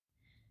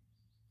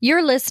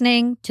You're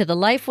listening to the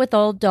Life with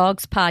Old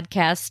Dogs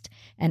podcast,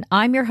 and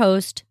I'm your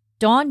host,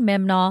 Dawn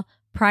Mimnaugh,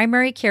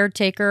 primary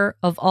caretaker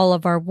of all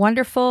of our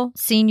wonderful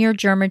senior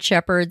German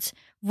Shepherds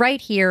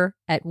right here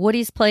at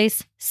Woody's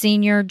Place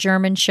Senior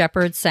German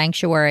Shepherd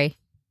Sanctuary.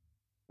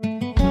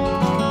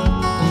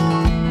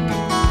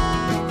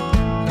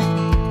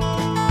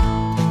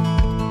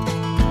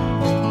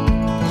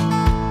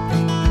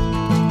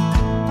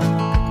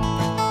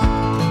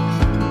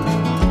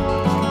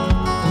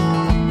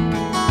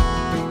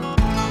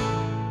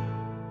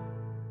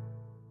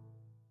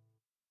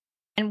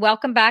 And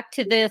welcome back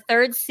to the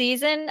third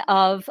season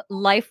of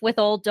Life with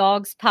Old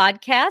Dogs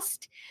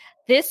podcast.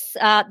 This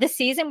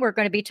season, we're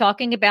going to be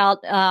talking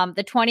about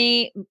the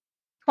 20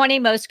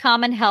 most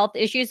common health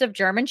issues of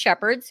German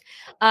Shepherds.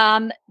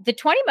 The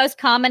 20 most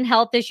common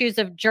health issues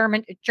of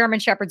German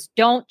Shepherds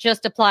don't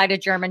just apply to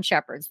German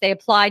Shepherds. They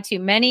apply to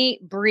many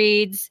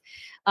breeds,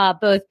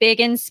 both big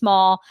and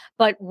small.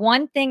 But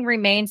one thing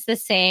remains the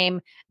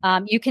same.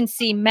 You can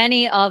see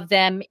many of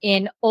them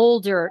in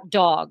older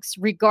dogs,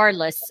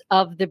 regardless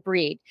of the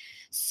breed.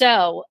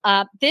 So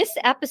this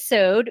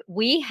episode,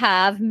 we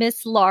have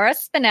Miss Laura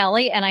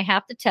Spinelli, and I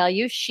have to tell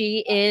you, she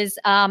is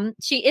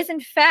in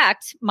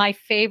fact my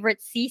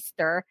favorite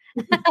sister.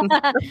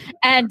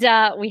 And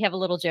we have a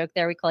little joke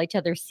there. We call each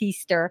other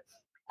sister.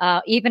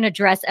 Even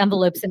address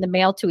envelopes in the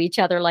mail to each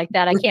other like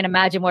that. I can't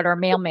imagine what our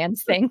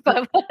mailmans think,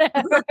 but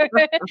whatever.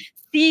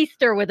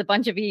 Sister with a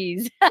bunch of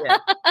E's.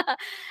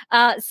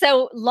 Yeah.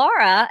 So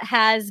Laura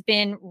has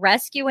been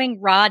rescuing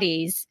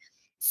Rotties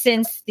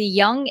since the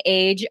young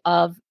age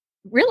of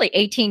really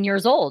 18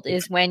 years old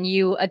is when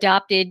you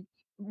adopted,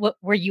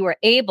 where you were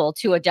able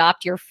to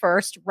adopt your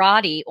first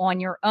Rottie on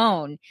your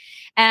own.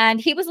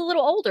 And he was a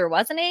little older,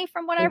 wasn't he,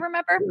 from what I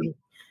remember?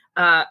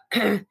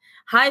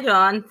 Hi,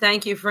 Dawn.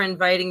 Thank you for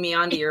inviting me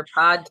onto your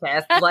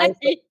podcast, Life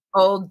with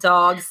Old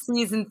Dogs,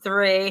 Season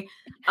 3.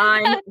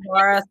 I'm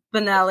Laura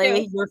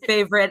Spinelli, your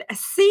favorite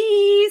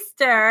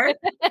sister.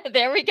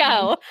 There we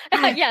go.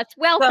 Yes,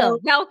 welcome.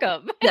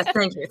 Yes,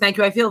 thank you. Thank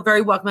you. I feel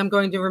very welcome. I'm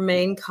going to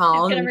remain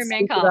calm and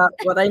speak about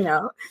what I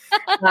know.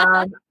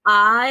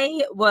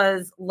 I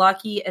was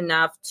lucky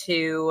enough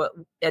to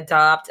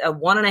adopt a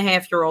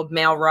 1.5-year-old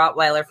male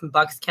Rottweiler from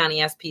Bucks County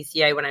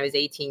SPCA when I was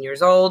 18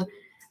 years old.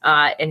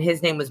 And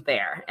his name was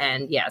Bear.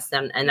 And yes,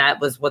 and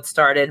that was what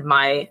started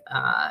my,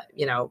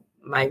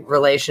 my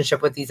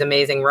relationship with these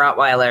amazing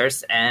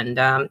Rottweilers. And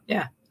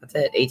that's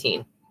it,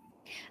 18.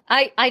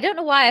 I don't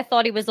know why I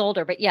thought he was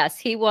older, but yes,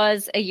 he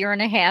was a year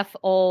and a half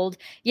old.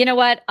 You know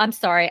what? I'm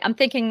sorry. I'm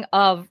thinking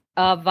of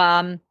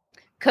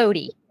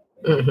Cody.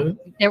 Mm-hmm.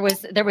 There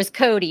was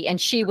Cody,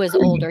 and she was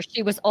older.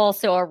 She was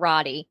also a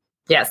Rottie.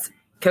 Yes.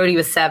 Cody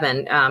was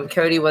 7.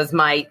 Cody was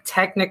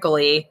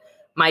technically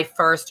my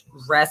first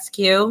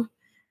rescue.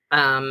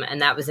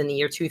 And that was in the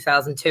year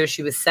 2002.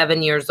 She was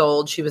 7 years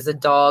old. She was a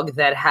dog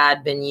that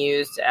had been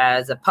used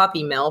as a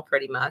puppy mill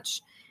pretty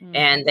much. Mm.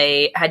 And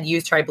they had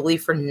used her, I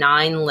believe, for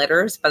 9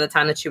 litters by the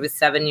time that she was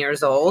 7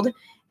 years old,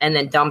 and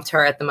then dumped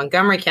her at the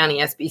Montgomery County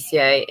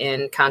SPCA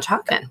in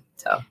Conshohocken.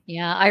 So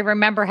yeah, I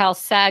remember how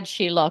sad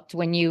she looked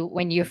when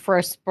you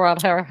first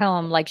brought her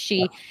home. Like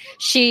she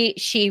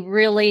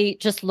really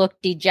just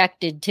looked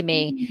dejected to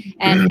me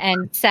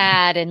and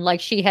sad, and like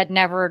she had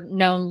never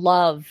known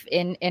love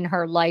in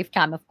her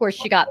lifetime. Of course,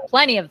 she got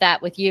plenty of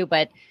that with you,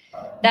 but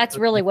that's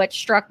really what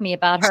struck me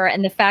about her,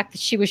 and the fact that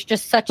she was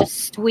just such a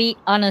sweet,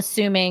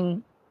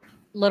 unassuming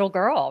little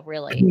girl,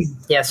 really.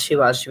 Yes, she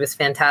was. She was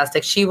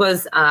fantastic. She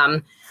was,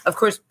 of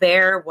course,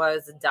 Bear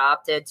was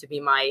adopted to be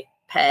my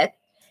pet.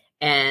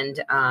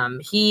 And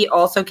he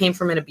also came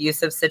from an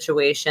abusive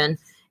situation.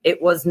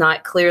 It was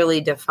not clearly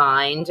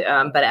defined,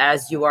 but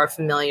as you are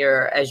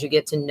familiar, as you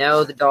get to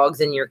know the dogs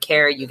in your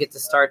care, you get to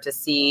start to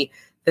see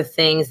the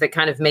things that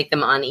kind of make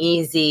them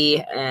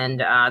uneasy. And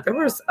there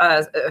was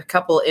a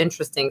couple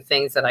interesting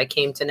things that I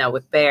came to know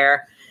with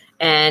Bear.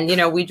 And,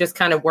 we just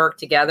kind of worked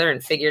together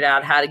and figured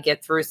out how to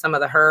get through some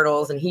of the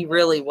hurdles. And he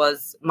really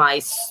was my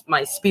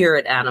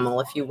spirit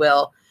animal, if you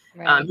will.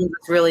 Right. He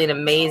was really an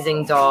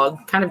amazing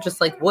dog, kind of just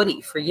like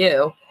Woody for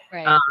you.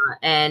 Right.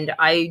 And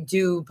I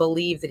do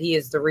believe that he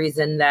is the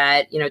reason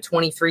that,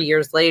 23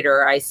 years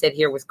later, I sit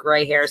here with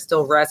gray hair,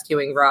 still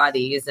rescuing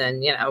Rotties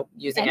and,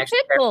 using extra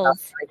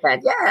stuff like that.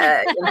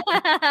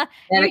 Yeah.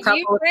 And a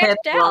couple of tips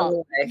along the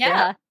way.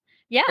 Yeah.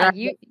 Yeah.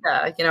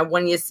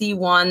 When you see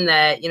one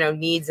that,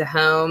 needs a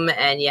home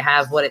and you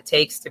have what it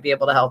takes to be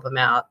able to help him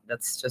out,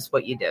 that's just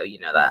what you do. You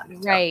know that.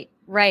 Right.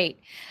 Right.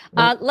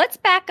 Let's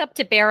back up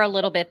to Bear a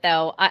little bit,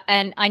 though.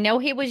 And I know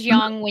he was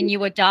young when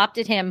you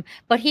adopted him,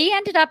 but he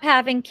ended up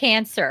having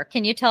cancer.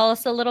 Can you tell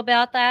us a little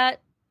about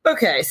that?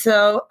 Okay.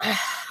 So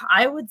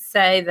I would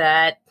say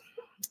that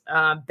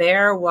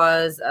Bear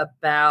was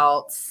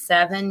about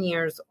 7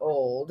 years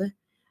old.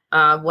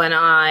 When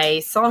I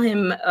saw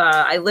him,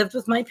 I lived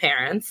with my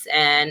parents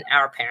and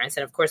our parents.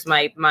 And of course,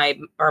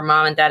 our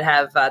mom and dad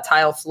have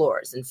tile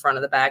floors in front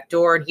of the back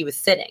door, and he was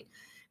sitting.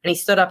 and he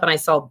stood up and I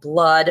saw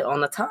blood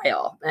on the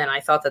tile. And I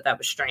thought that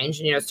was strange.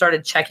 And,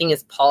 started checking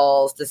his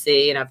paws to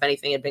see, if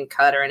anything had been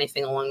cut or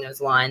anything along those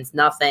lines.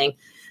 Nothing.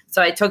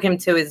 So I took him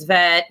to his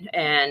vet,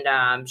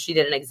 and she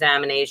did an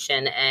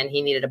examination, and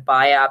he needed a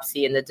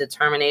biopsy, and the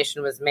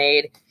determination was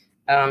made,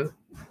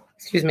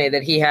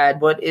 that he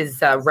had what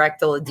is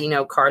rectal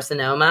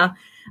adenocarcinoma,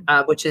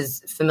 which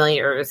is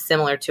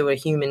similar to a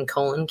human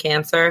colon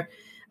cancer.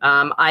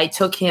 I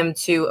took him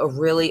to a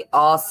really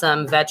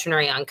awesome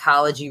veterinary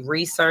oncology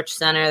research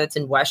center that's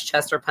in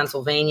Westchester,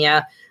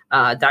 Pennsylvania.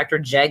 Dr.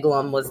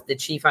 Jeglum was the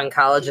chief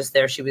oncologist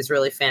there. She was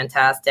really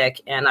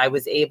fantastic, and I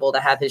was able to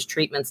have his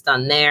treatments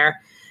done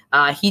there.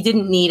 He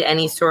didn't need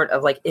any sort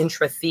of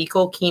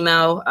intrathecal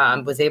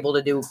chemo, was able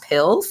to do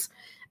pills.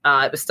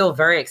 It was still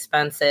very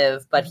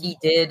expensive, but he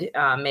did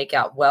make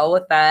out well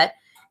with that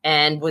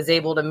and was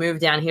able to move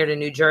down here to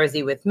New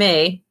Jersey with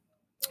me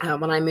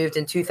when I moved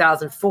in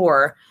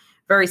 2004.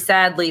 Very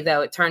sadly,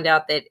 though, it turned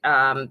out that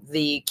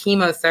the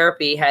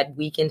chemotherapy had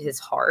weakened his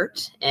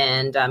heart,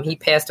 and he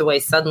passed away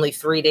suddenly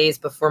 3 days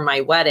before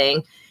my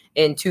wedding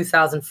in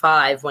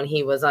 2005 when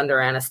he was under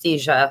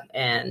anesthesia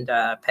and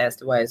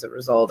passed away as a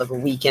result of a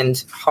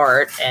weakened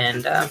heart.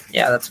 And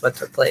that's what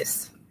took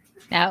place.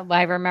 Now,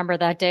 I remember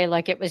that day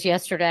like it was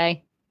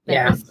yesterday.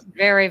 It was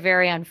very,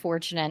 very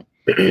unfortunate.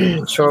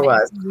 Sure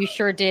was. You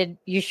sure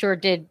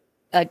did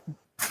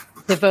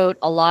devote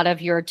a lot of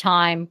your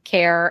time,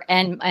 care,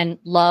 and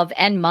love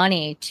and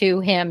money to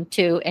him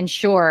to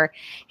ensure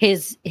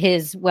his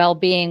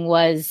well-being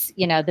was,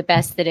 the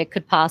best that it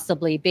could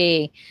possibly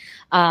be.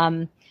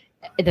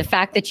 The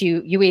fact that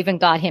you even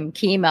got him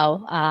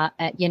chemo,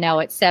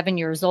 at 7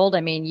 years old,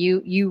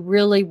 you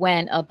really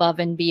went above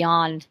and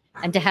beyond,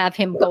 and to have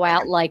him go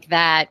out like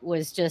that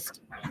was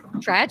just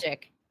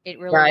tragic. It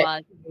really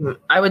was.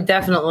 I would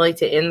definitely like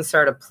to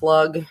insert a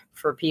plug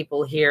for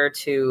people here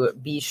to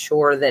be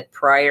sure that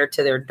prior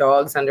to their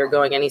dogs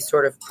undergoing any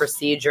sort of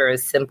procedure,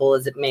 as simple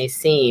as it may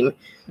seem,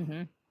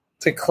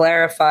 to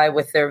clarify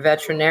with their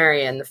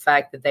veterinarian the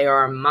fact that they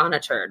are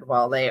monitored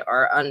while they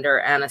are under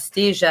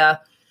anesthesia.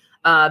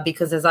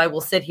 Because as I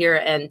will sit here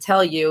and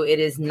tell you, it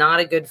is not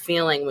a good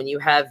feeling when you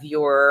have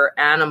your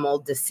animal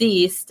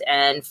deceased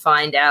and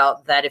find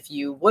out that if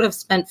you would have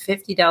spent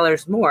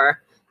 $50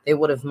 more, they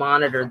would have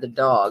monitored the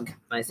dog.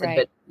 And I said,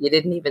 but you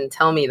didn't even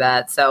tell me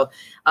that. So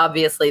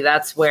obviously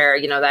that's where,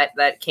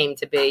 that came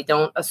to be.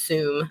 Don't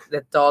assume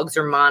that dogs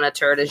are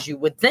monitored as you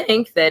would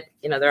think that,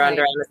 they're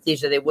under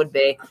anesthesia. They would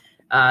be.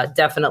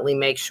 Definitely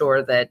make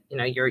sure that,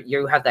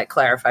 you have that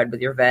clarified with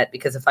your vet,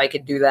 because if I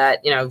could do that,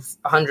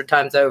 100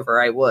 times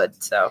over, I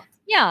would. So.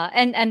 Yeah.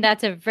 And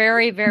that's a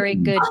very, very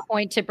good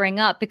point to bring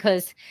up,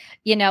 because,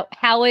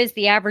 how is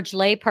the average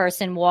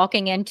layperson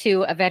walking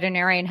into a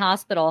veterinarian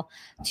hospital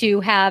to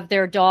have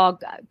their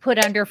dog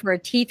put under for a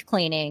teeth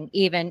cleaning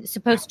even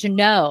supposed to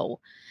know,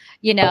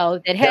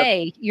 that,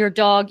 hey, your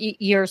dog,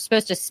 you're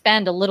supposed to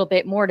spend a little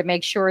bit more to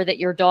make sure that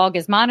your dog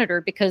is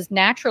monitored, because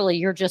naturally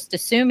you're just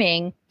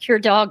assuming your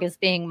dog is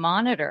being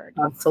monitored.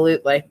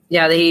 Absolutely.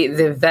 Yeah.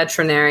 The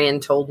veterinarian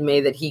told me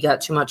that he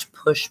got too much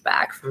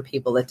pushback from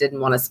people that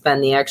didn't want to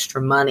spend the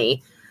extra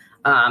money.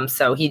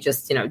 So he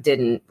just,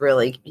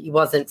 he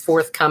wasn't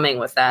forthcoming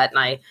with that.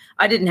 And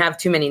I didn't have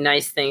too many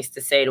nice things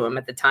to say to him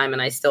at the time.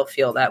 And I still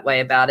feel that way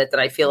about it, that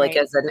I feel like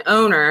as an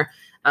owner,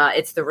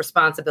 it's the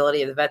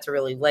responsibility of the vet to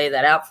really lay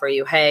that out for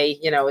you. Hey,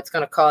 it's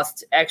going to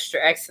cost X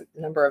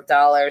number of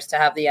dollars to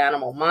have the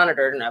animal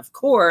monitored. And of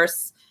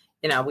course,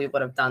 we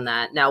would have done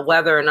that. Now,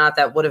 whether or not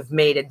that would have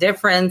made a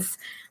difference,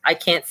 I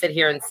can't sit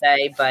here and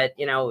say, but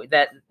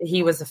that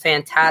he was a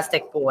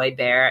fantastic boy,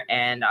 Bear.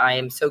 And I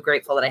am so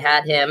grateful that I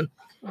had him.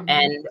 Mm-hmm.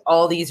 And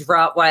all these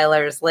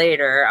Rottweilers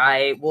later,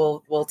 I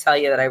will tell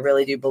you that I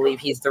really do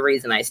believe he's the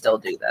reason I still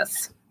do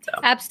this. So.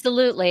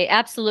 Absolutely.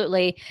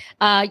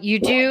 You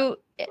do.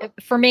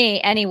 For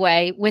me,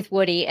 anyway, with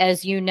Woody,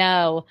 as you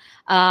know,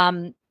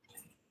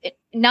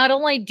 not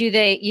only do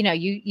they,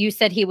 you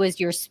said he was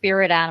your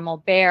spirit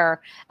animal,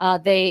 Bear.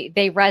 They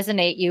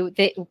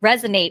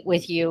resonate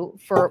with you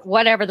for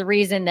whatever the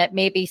reason that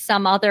maybe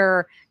some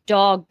other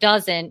dog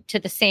doesn't to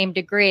the same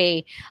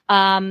degree.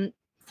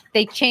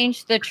 They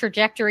changed the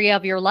trajectory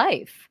of your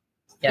life.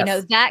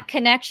 Yes. That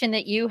connection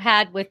that you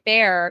had with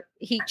Bear,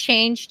 he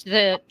changed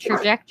the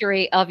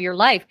trajectory of your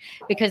life,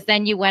 because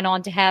then you went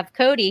on to have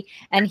Cody,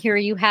 and here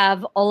you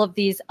have all of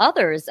these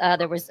others.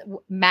 There was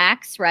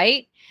Max,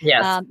 right?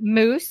 Yes.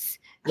 Moose,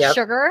 yep.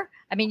 Sugar.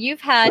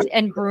 You've had,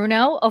 and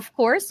Bruno, of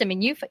course.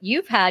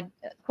 You've had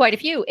quite a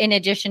few in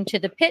addition to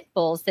the pit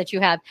bulls that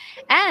you have,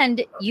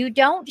 and you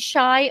don't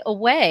shy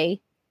away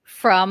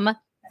from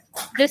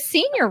the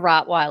senior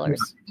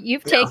Rottweilers.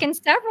 You've taken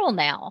several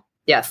now.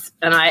 Yes.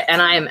 And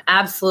I am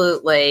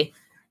absolutely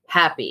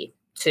happy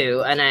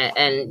to. And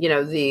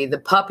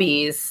the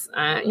puppies,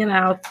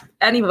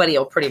 anybody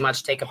will pretty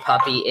much take a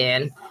puppy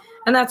in,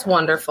 and that's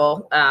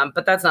wonderful.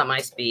 But that's not my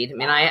speed.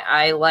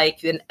 I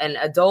like an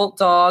adult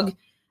dog.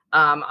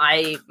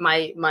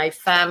 My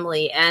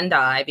family and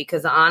I,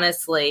 because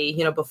honestly,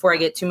 before I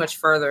get too much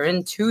further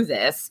into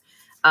this,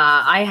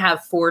 I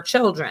have 4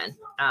 children.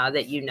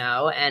 that you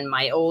know, and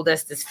my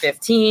oldest is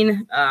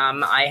 15.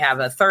 I have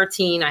a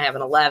 13, I have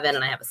an 11,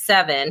 and I have a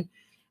 7.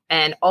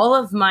 And all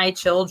of my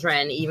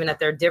children, even at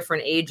their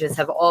different ages,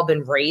 have all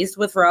been raised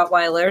with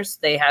Rottweilers.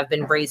 They have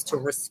been raised to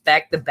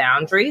respect the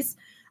boundaries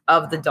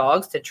of the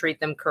dogs, to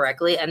treat them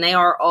correctly. And they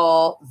are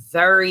all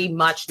very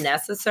much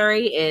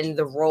necessary in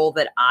the role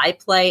that I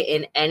play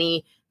in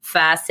any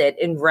facet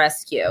in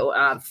rescue.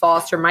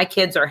 Foster, my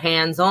kids are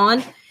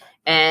hands-on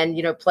and,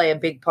 play a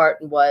big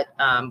part in what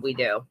we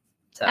do.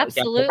 So,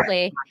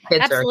 absolutely.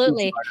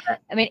 Absolutely.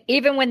 I mean,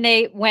 even when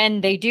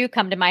they do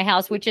come to my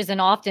house, which isn't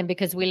often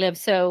because we live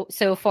so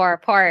far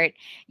apart,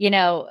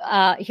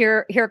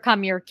 here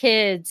come your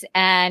kids,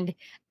 and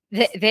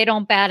they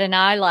don't bat an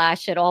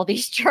eyelash at all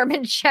these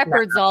German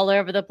shepherds all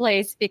over the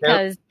place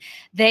because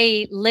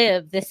they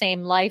live the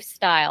same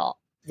lifestyle.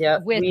 Yeah.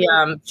 We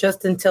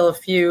just until a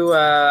few,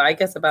 I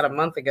guess about a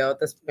month ago at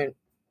this point,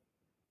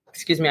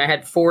 I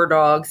had 4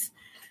 dogs.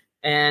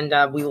 And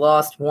we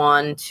lost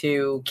one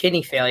to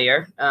kidney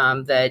failure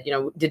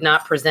that, did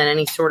not present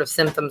any sort of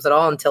symptoms at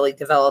all until he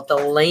developed a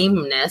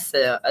lameness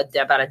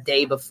about a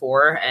day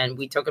before. And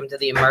we took him to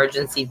the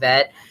emergency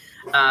vet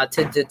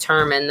to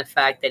determine the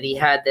fact that he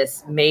had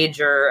this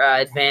major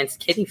advanced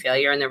kidney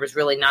failure. And there was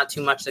really not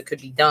too much that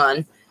could be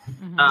done.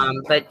 Mm-hmm.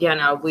 But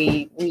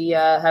we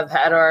have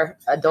had our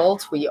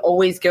adults. We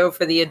always go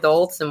for the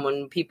adults. And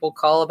when people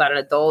call about an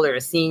adult or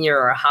a senior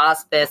or a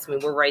hospice,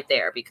 we're right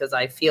there, because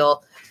I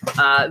feel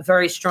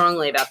very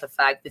strongly about the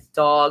fact that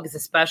dogs,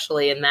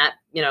 especially in that,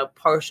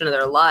 portion of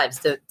their lives,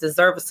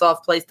 deserve a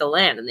soft place to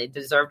land, and they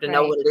deserve to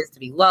know what it is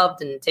to be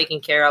loved and taken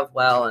care of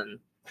well. And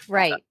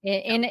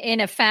in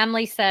a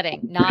family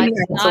setting,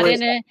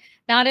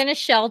 not in a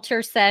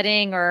shelter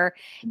setting, or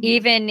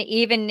even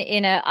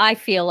in a, I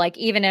feel like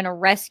even in a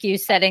rescue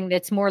setting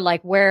that's more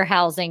like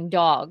warehousing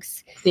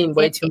dogs. Seen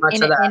way too much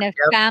of that. In a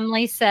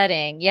family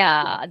setting.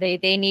 Yeah.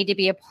 They need to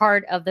be a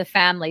part of the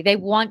family. They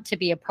want to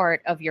be a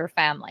part of your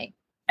family.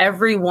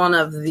 Every one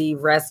of the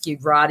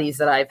rescued Rotties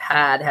that I've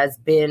had has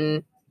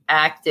been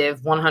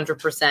active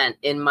 100%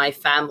 in my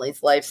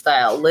family's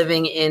lifestyle,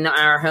 living in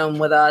our home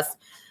with us.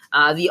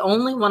 The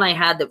only one I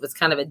had that was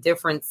kind of a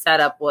different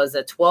setup was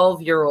a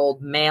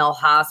 12-year-old male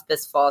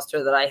hospice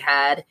foster that I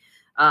had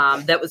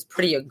that was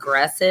pretty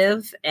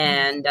aggressive.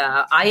 And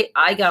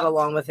I got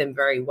along with him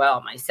very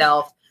well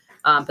myself.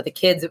 But the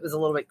kids, it was a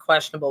little bit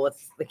questionable with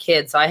the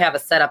kids. So I have a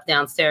setup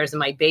downstairs in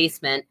my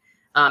basement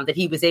that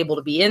he was able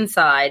to be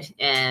inside.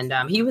 And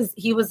he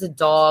was a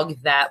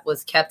dog that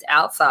was kept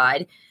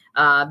outside.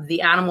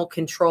 The animal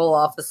control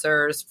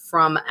officers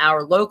from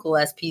our local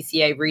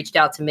SPCA reached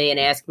out to me and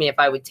asked me if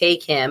I would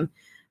take him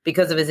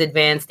because of his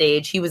advanced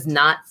age. He was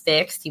not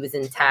fixed. He was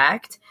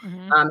intact,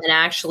 and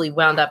actually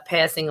wound up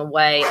passing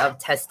away of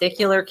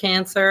testicular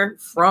cancer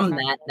from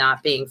that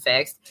not being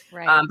fixed.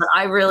 Right. But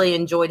I really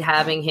enjoyed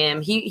having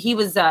him. He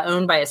was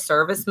owned by a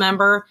service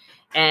member.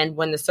 And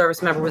when the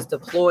service member was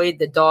deployed,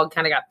 the dog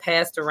kind of got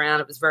passed around.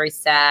 It was very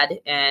sad,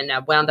 and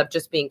wound up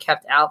just being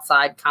kept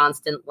outside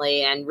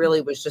constantly, and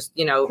really was just,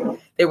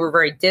 they were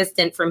very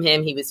distant from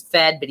him. He was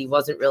fed, but he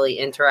wasn't really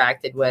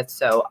interacted with.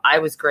 So I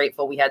was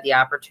grateful we had the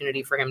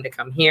opportunity for him to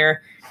come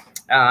here.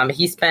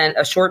 He spent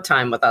a short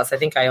time with us. I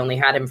think I only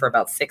had him for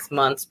about 6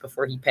 months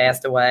before he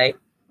passed away.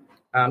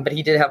 But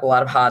he did have a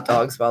lot of hot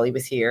dogs while he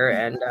was here,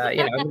 and,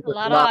 he was a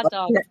lot of hot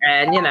dogs.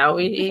 And,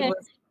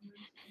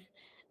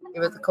 he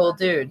was a cool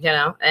dude,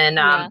 and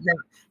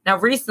now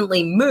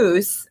recently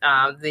Moose,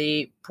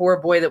 the poor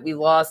boy that we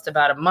lost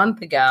about a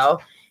month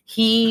ago,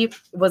 he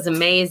was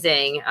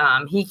amazing.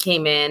 He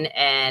came in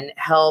and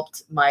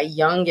helped my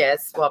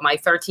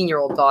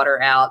 13-year-old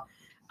daughter out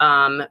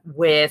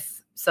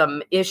with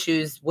some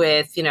issues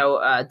with,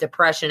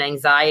 depression,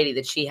 anxiety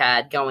that she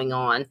had going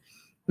on.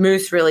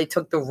 Moose really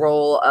took the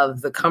role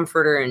of the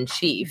comforter in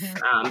chief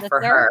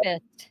for therapist. Her.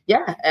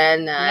 Yeah.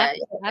 And,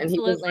 and he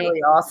was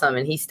really awesome.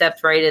 And he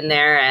stepped right in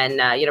there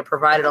and,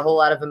 provided a whole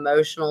lot of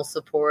emotional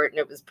support. And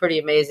it was pretty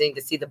amazing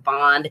to see the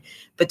bond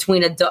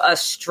between a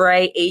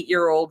stray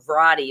 8-year-old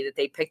Rottie that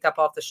they picked up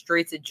off the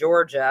streets of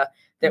Georgia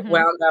that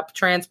wound up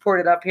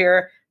transported up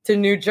here to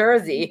New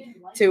Jersey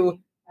to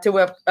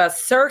a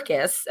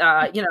circus,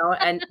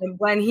 and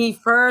when he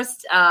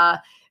first,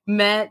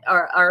 met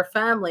our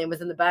family and was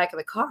in the back of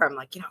the car, I'm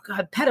like, go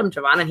ahead, pet him,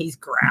 Javon. And he's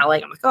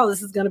growling. I'm like, oh,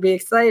 this is going to be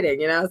exciting,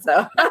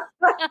 so.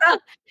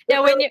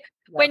 Yeah.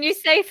 When you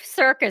say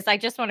circus, I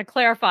just want to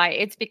clarify.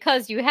 It's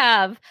because you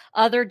have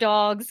other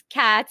dogs,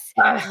 cats,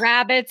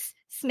 rabbits,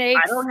 snakes,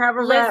 I don't have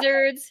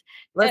lizards.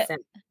 Listen,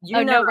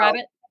 no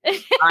rabbit. You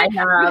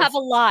have a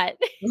lot.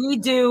 We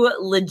do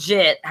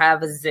legit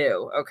have a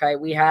zoo. Okay.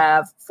 I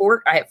have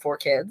 4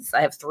 kids.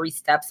 I have 3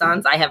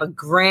 stepsons. I have a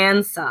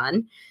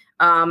grandson.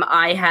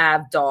 I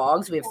have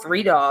dogs. We have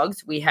 3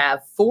 dogs. We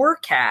have 4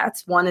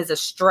 cats. One is a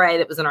stray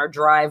that was in our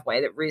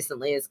driveway that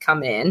recently has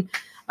come in.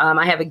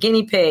 I have a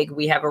guinea pig.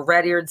 We have a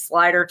red-eared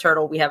slider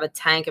turtle. We have a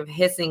tank of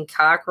hissing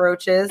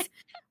cockroaches.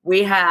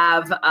 We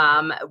have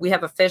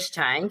a fish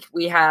tank.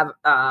 We have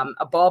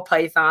a ball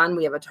python.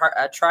 We have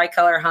a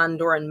tricolor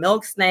Honduran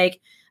milk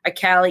snake. a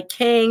Cali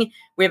King.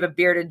 We have a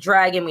bearded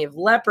dragon. We have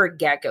leopard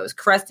geckos,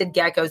 crested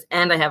geckos,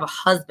 and I have a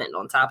husband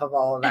on top of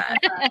all of that.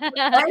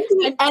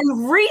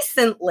 and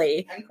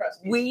recently,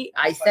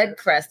 I said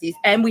cresties,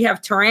 and we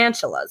have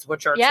tarantulas,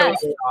 which are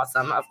totally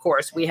awesome. Of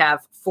course, we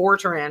have 4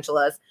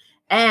 tarantulas.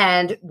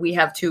 And we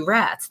have 2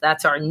 rats.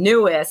 That's our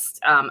newest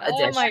addition.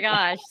 Oh my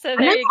gosh. So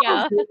there you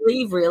go.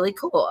 Really, really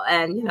cool.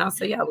 And,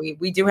 so yeah,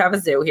 we do have a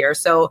zoo here.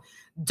 So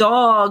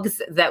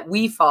dogs that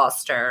we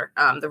foster,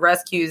 the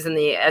rescues and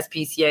the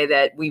SPCA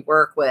that we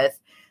work with,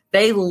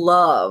 they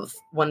love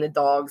when the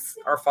dogs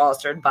are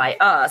fostered by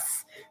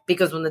us,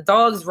 because when the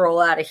dogs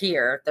roll out of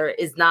here, there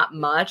is not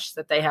much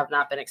that they have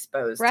not been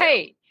exposed to.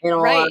 Right.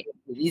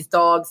 These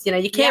dogs,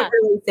 you can't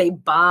really say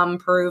bomb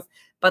proof.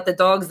 But the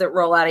dogs that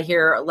roll out of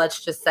here,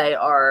 let's just say,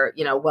 are,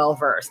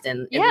 well-versed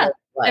in life.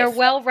 They're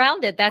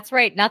well-rounded. That's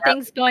right.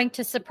 Nothing's going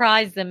to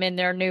surprise them in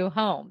their new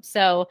home.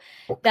 So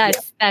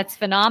that's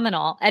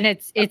phenomenal. And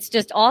it's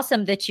just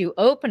awesome that you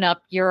open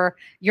up your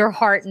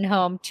heart and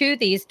home to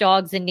these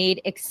dogs in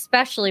need,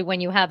 especially when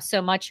you have so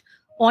much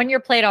on your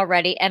plate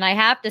already. And I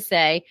have to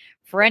say,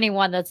 for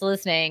anyone that's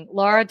listening,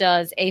 Laura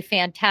does a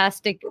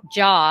fantastic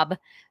job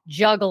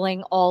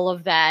juggling all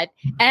of that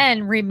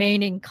and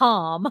remaining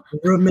calm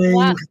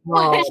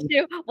while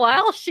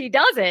she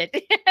does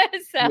it.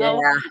 So,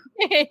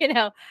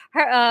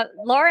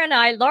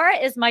 Laura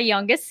is my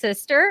youngest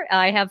sister.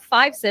 I have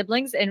 5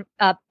 siblings, and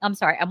I'm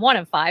one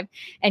of 5,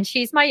 and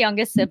she's my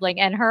youngest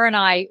sibling, and her and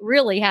I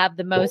really have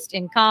the most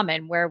in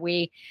common, where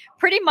we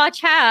pretty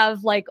much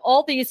have like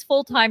all these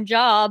full-time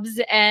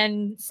jobs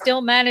and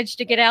still manage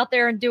to get out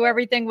there and do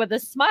everything with a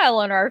smile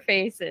on our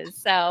faces.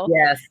 So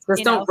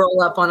just don't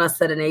roll up on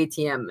us at an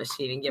ATM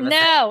machine and give us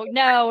no.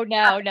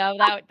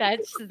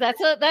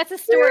 That's a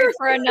story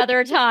for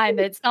another time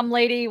that some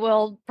lady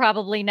will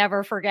probably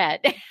never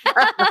forget.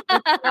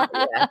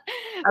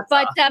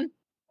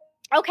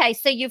 Okay,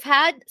 so you've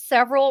had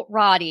several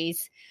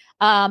Rotties.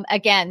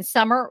 Again,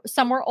 some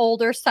were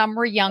older, some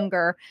were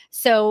younger.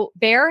 So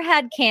Bear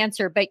had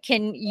cancer, but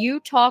can you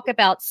talk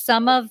about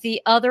some of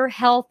the other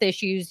health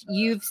issues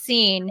you've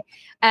seen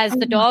as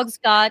the dogs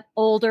got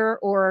older,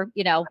 or,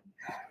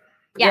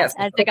 as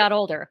they got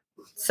older?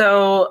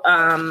 So,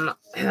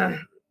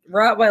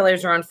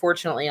 Rottweilers are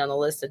unfortunately on the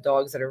list of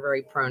dogs that are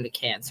very prone to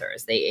cancer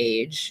as they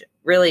age,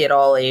 really at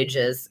all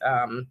ages.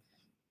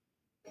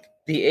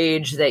 The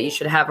age that you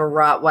should have a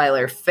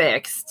Rottweiler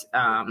fixed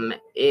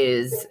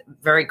is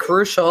very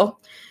crucial,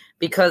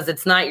 because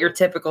it's not your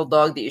typical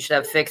dog that you should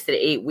have fixed at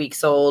 8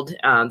 weeks old.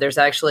 There's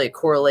actually a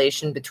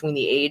correlation between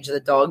the age of the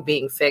dog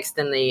being fixed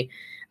and the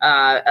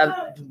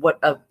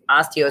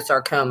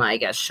osteosarcoma, I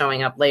guess,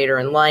 showing up later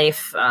in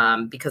life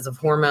because of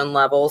hormone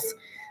levels.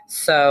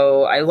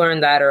 So I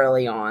learned that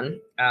early on.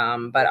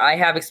 But I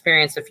have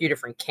experienced a few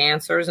different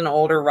cancers in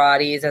older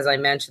Rotties. As I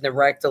mentioned, the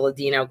rectal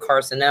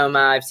adenocarcinoma.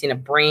 I've seen a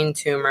brain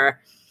tumor.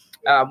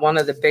 One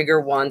of the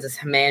bigger ones is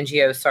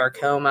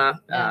hemangiosarcoma,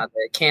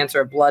 the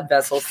cancer of blood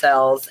vessel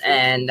cells,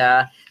 and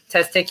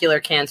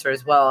testicular cancer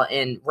as well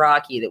in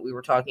Rocky that we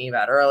were talking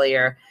about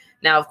earlier.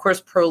 Now, of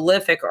course,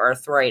 prolific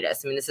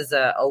arthritis. I mean, this is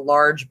a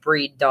large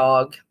breed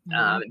dog,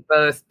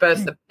 both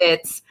the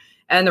pits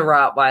and the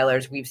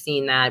Rottweilers. We've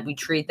seen that. We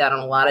treat that on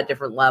a lot of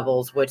different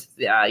levels with,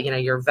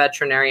 your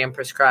veterinarian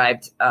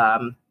prescribed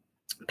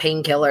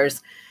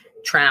painkillers,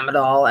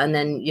 tramadol, and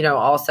then,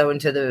 also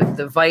into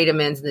the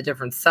vitamins and the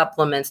different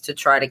supplements to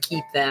try to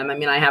keep them. I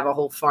mean, I have a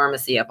whole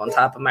pharmacy up on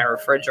top of my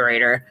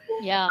refrigerator.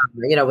 Yeah.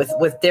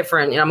 With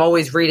different, I'm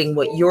always reading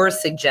what you're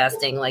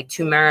suggesting. Like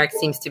turmeric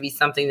seems to be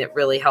something that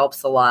really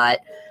helps a lot.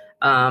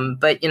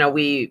 But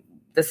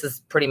this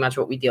is pretty much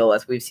what we deal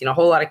with. We've seen a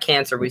whole lot of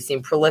cancer. We've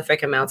seen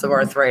prolific amounts of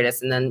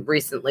arthritis. And then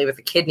recently with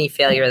the kidney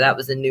failure, that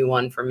was a new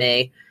one for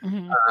me.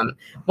 Mm-hmm.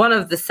 One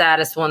of the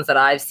saddest ones that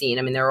I've seen,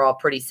 I mean, they're all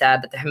pretty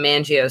sad, but the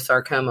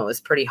hemangiosarcoma was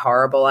pretty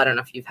horrible. I don't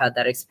know if you've had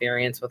that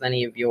experience with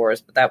any of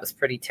yours, but that was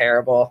pretty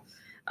terrible.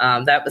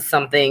 That was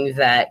something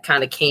that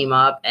kind of came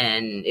up,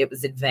 and it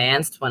was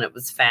advanced when it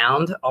was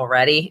found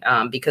already,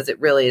 because it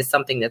really is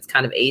something that's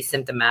kind of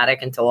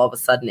asymptomatic until all of a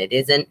sudden it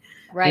isn't.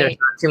 Right. And there's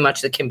not too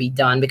much that can be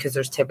done because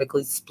there's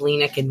typically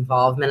splenic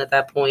involvement at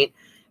that point.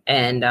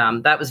 And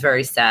that was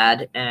very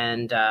sad.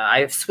 And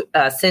I've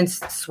since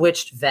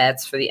switched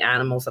vets for the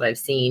animals that I've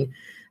seen.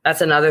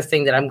 That's another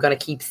thing that I'm going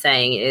to keep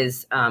saying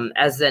is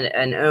as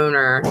an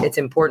owner, it's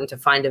important to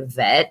find a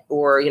vet,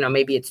 or,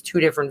 maybe it's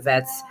 2 different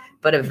vets,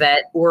 but a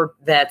vet or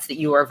vets that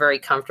you are very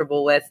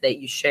comfortable with, that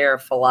you share a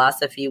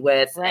philosophy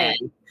with, right,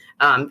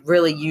 and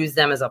really use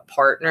them as a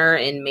partner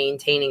in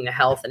maintaining the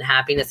health and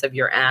happiness of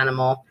your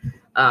animal.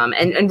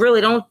 And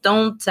really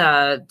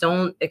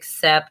don't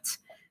accept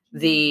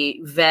the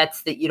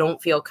vets that you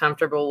don't feel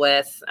comfortable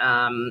with.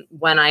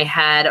 When I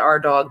had our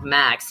dog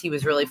Max, he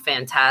was really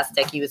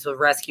fantastic. He was a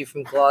rescue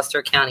from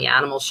Gloucester County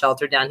Animal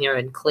Shelter down here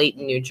in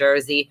Clayton, New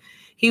Jersey.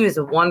 He was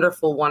a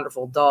wonderful,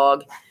 wonderful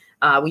dog.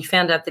 We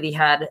found out that he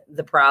had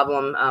the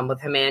problem with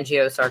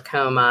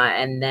hemangiosarcoma,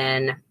 and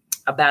then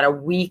about a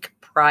week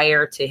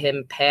prior to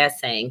him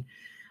passing,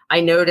 I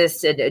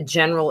noticed a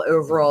general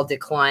overall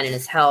decline in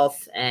his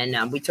health,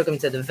 and we took him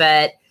to the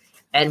vet.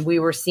 And we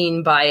were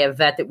seen by a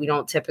vet that we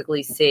don't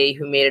typically see,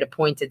 who made it a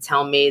point to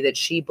tell me that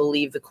she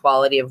believed the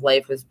quality of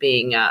life was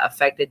being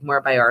affected more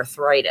by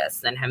arthritis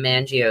than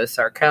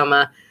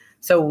hemangiosarcoma.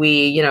 So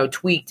we,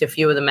 tweaked a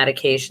few of the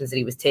medications that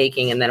he was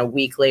taking. And then a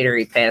week later,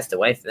 he passed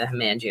away from the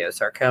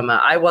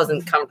hemangiosarcoma. I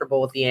wasn't comfortable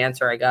with the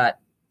answer I got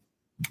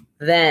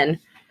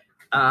then.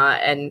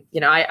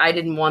 I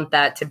didn't want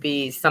that to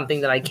be something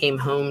that I came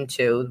home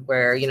to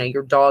where,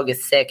 your dog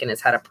is sick and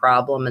has had a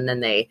problem and then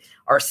they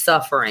are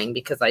suffering,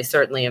 because I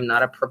certainly am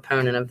not a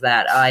proponent of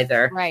that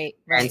either. Right.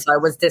 And so I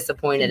was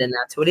disappointed in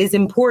that. So it is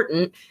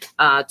important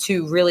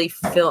to really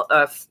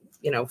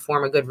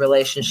form a good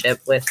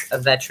relationship with a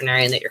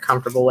veterinarian that you're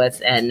comfortable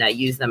with and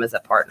use them as a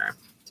partner.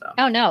 So.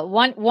 Oh, no,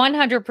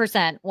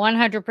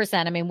 100%.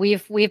 I mean,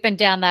 we've been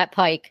down that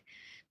pike,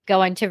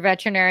 going to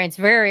veterinarians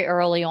very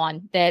early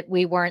on that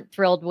we weren't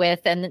thrilled with.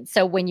 And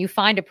so when you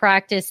find a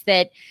practice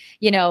that,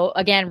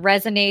 again,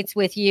 resonates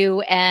with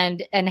you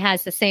and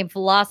has the same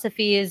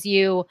philosophy as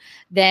you,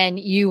 then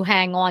you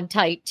hang on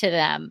tight to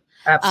them.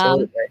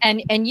 Absolutely.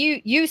 And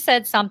you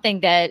said something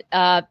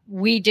that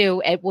we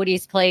do at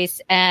Woody's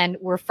Place and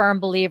we're firm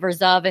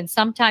believers of, and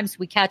sometimes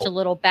we catch a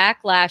little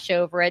backlash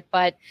over it,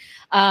 but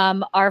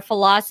our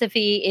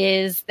philosophy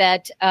is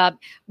that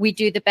we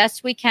do the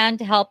best we can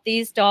to help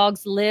these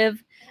dogs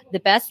live the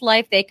best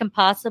life they can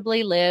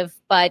possibly live,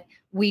 but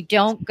we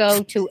don't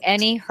go to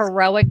any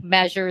heroic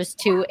measures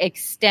to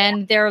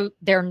extend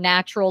their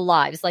natural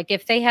lives. Like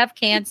if they have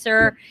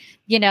cancer,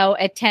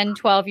 at 10,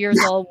 12 years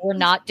old, we're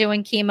not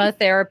doing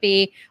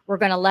chemotherapy. We're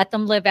going to let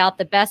them live out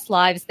the best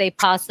lives they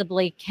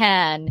possibly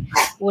can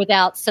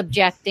without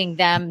subjecting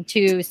them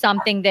to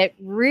something that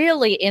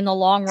really in the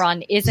long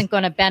run isn't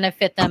going to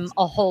benefit them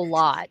a whole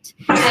lot.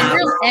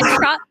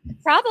 And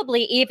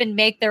probably even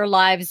make their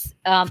lives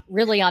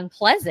really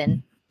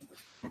unpleasant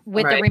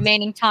with the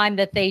remaining time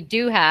that they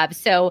do have.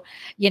 So,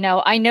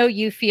 I know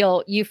you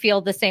feel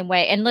the same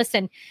way. And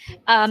listen,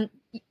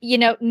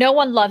 no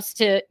one loves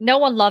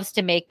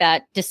to make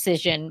that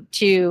decision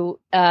to,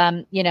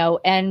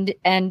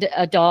 end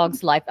a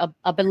dog's life,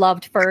 a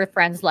beloved fur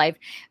friend's life.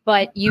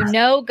 But,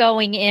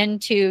 going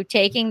into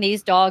taking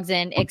these dogs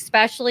in,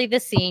 especially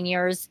the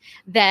seniors,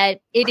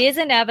 that it is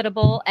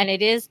inevitable and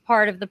it is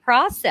part of the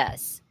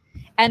process.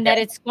 And that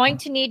it's going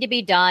to need to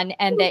be done,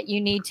 and that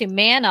you need to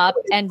man up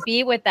and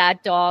be with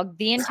that dog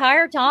the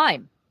entire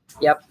time.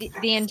 Yep.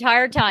 The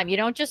entire time. You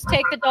don't just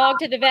take the dog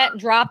to the vet and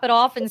drop it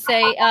off and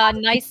say,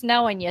 nice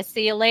knowing you.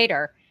 See you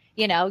later.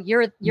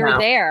 You're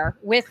there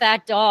with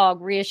that dog,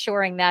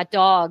 reassuring that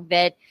dog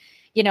that,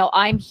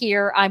 I'm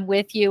here. I'm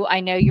with you. I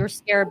know you're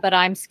scared, but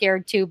I'm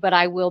scared too, but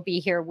I will be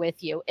here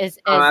with you. As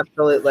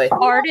absolutely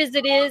hard as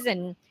it is.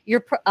 And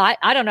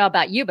I don't know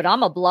about you, but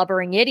I'm a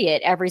blubbering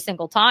idiot every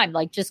single time,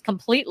 like just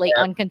completely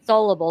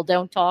unconsolable.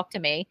 Don't talk to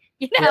me,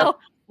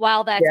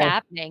 while that's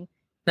happening.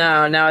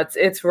 No,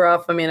 it's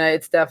rough. I mean,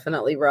 it's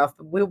definitely rough.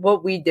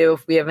 What we do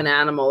if we have an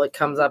animal that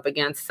comes up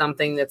against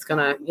something that's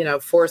going to,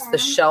 force the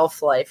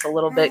shelf life a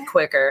little bit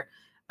quicker,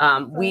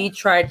 we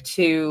try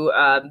to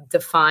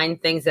define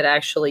things that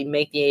actually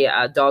make the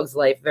dog's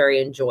life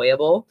very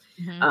enjoyable.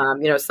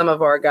 Mm-hmm. Some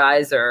of our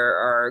guys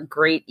are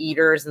great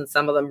eaters, and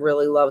some of them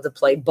really love to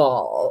play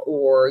ball,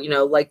 or,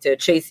 like to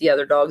chase the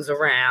other dogs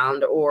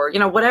around, or,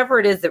 whatever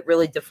it is that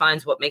really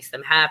defines what makes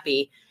them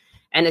happy.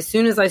 And as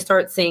soon as I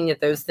start seeing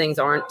that those things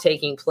aren't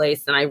taking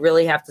place, then I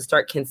really have to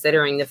start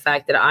considering the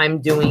fact that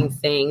I'm doing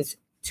things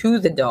to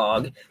the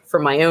dog for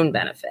my own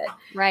benefit.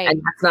 Right. And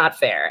that's not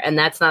fair. And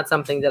that's not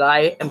something that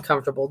I am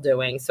comfortable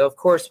doing. So, of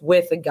course,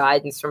 with the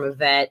guidance from a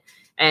vet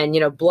and,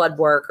 blood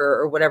work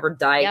or whatever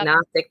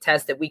diagnostic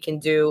test that we can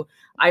do,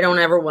 I don't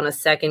ever want to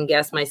second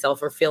guess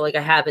myself or feel like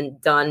I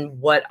haven't done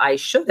what I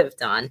should have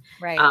done.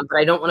 Right. But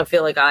I don't want to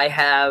feel like I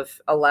have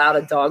allowed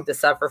a dog to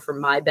suffer for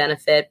my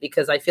benefit,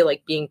 because I feel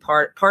like being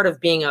part of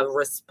being a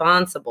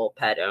responsible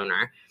pet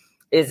owner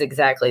is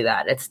exactly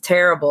that. It's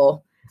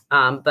terrible.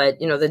 But,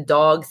 the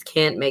dogs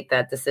can't make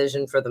that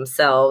decision for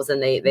themselves,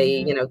 and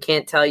they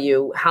can't tell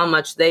you how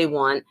much they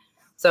want.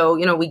 So,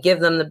 we give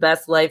them the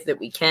best life that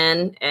we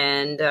can.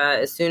 And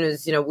as soon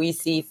as, we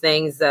see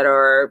things that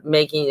are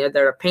that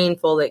are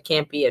painful, that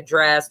can't be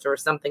addressed or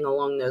something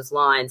along those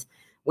lines,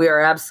 we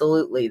are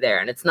absolutely there.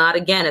 And it's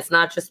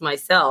not just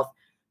myself.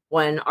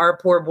 When our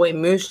poor boy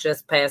Moose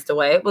just passed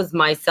away, it was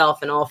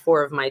myself and all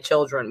 4 of my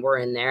children were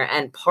in there.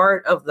 And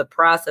part of the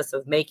process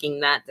of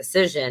making that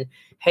decision,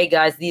 hey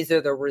guys, these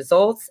are the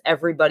results.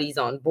 Everybody's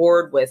on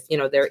board with,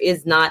 there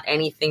is not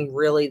anything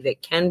really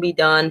that can be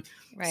done.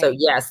 Right. So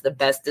yes, the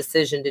best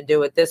decision to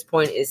do at this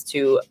point is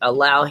to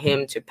allow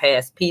him to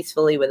pass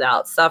peacefully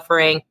without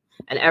suffering,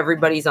 and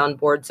everybody's on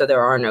board. So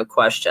there are no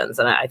questions.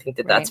 And I think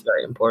that that's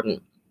very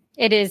important.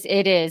 It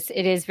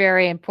is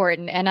very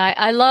important. And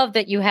I love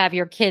that you have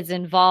your kids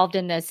involved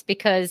in this,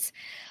 because,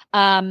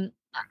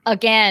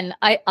 again,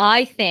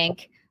 I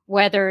think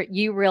whether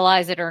you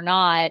realize it or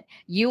not,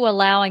 you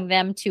allowing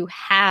them to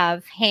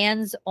have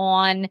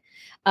hands-on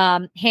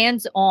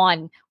hands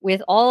on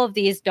with all of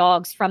these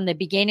dogs from the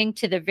beginning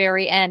to the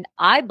very end,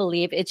 I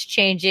believe it's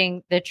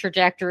changing the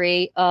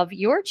trajectory of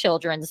your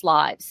children's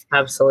lives.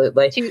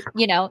 Absolutely.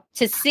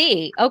 To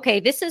see, okay,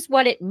 this is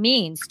what it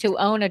means to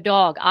own a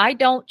dog. I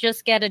don't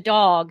just get a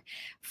dog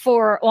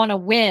on a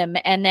whim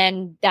and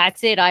then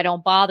that's it. I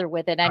don't bother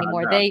with it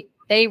anymore. No.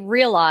 They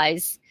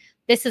realize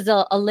this is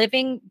a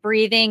living,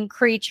 breathing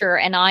creature,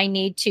 and I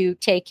need to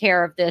take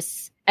care of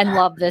this and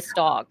love this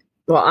dog.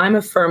 Well, I'm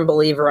a firm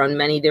believer on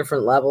many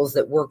different levels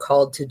that we're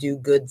called to do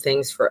good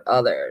things for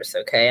others.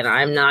 Okay. And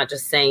I'm not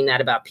just saying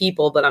that about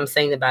people, but I'm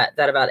saying that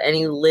about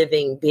any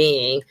living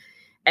being.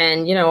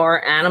 And,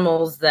 our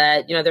animals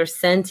that, they're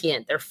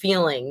sentient, they're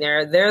feeling,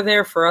 they're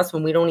there for us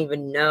when we don't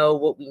even know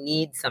what we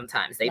need.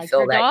 Sometimes they like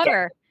feel your that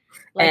daughter,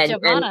 like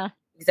Giovanna.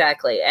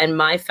 Exactly. And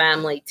my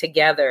family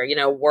together,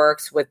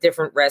 works with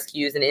different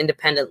rescues, and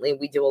independently,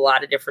 we do a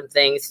lot of different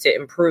things to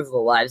improve the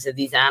lives of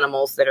these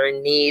animals that are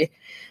in need.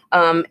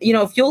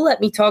 If you'll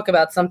let me talk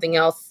about something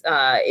else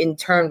in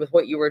turn with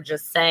what you were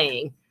just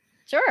saying.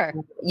 Sure.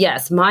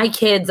 Yes. My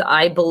kids,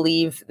 I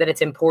believe that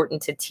it's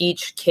important to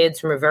teach kids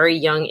from a very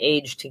young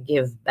age to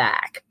give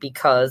back,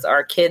 because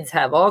our kids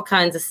have all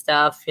kinds of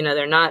stuff.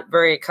 They're not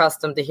very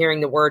accustomed to hearing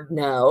the word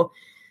no.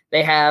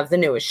 They have the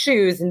newest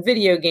shoes and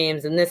video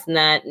games and this and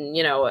that and,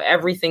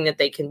 everything that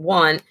they can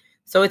want.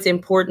 So it's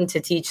important to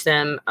teach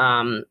them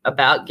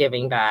about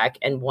giving back.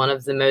 And one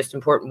of the most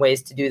important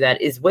ways to do that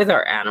is with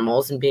our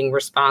animals and being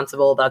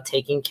responsible about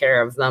taking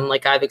care of them.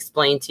 Like I've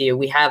explained to you,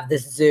 we have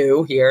this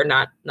zoo here,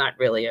 not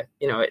really a,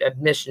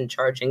 admission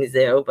charging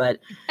zoo, but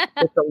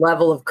it's a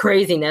level of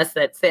craziness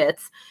that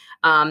fits.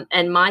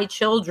 And my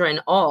children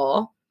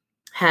all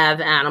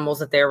have animals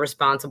that they're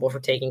responsible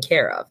for taking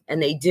care of.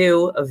 And they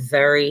do a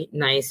very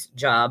nice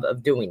job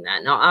of doing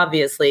that. Now,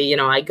 obviously,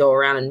 I go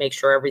around and make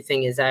sure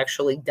everything is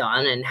actually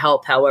done and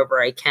help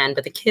however I can.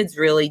 But the kids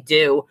really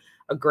do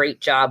a great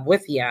job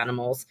with the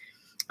animals.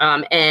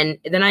 And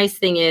the nice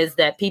thing is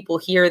that people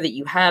hear that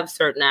you have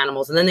certain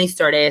animals and then they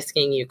start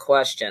asking you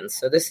questions.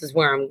 So this is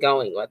where I'm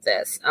going with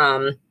this.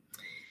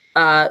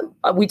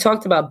 We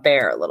talked about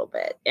Bear a little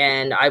bit,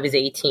 and I was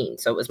 18.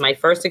 So it was my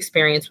first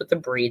experience with the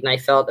breed, and I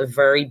felt a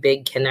very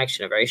big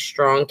connection, a very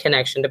strong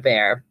connection to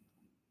Bear.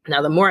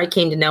 Now, the more I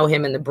came to know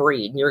him and the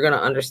breed, and you're going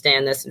to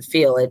understand this and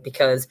feel it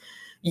because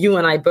you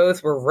and I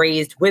both were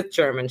raised with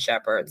German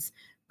Shepherds,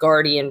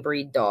 guardian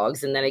breed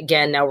dogs. And then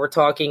again, now we're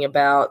talking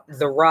about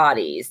the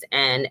Rotties.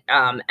 And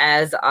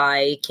as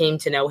I came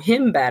to know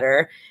him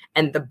better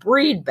and the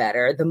breed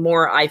better, the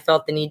more I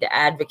felt the need to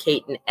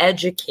advocate and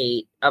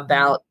educate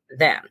about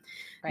them.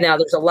 Right. Now,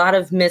 there's a lot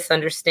of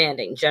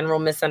general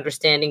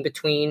misunderstanding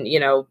between,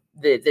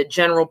 the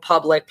general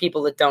public,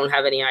 people that don't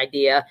have any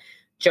idea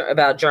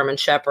about German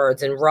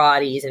Shepherds and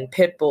Rotties and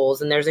Pit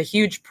Bulls. And there's a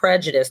huge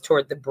prejudice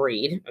toward the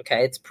breed.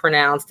 Okay. It's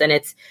pronounced. And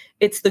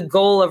it's the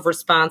goal of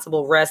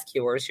responsible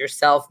rescuers,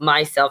 yourself,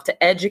 myself,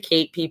 to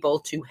educate people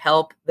to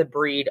help the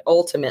breed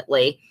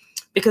ultimately,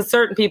 because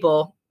certain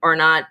people are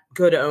not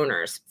good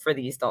owners for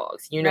these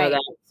dogs. Right.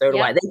 That. So do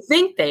I. They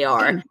think they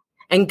are.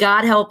 And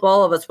God help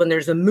all of us when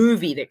there's a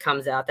movie that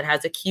comes out that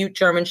has a cute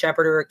German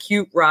Shepherd or a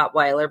cute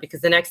Rottweiler,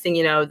 because the next thing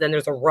you know, then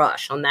there's a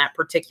rush on that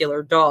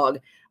particular dog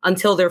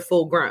until they're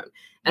full grown.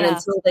 And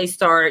until they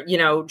start,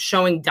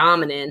 showing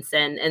dominance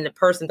and the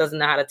person doesn't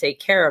know how to take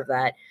care of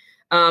that.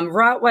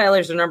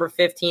 Rottweilers are number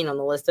 15 on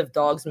the list of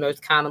dogs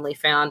most commonly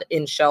found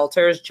in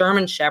shelters.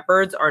 German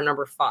Shepherds are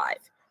number 5.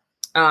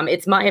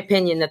 It's my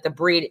opinion that the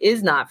breed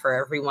is not for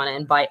everyone.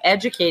 And by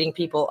educating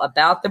people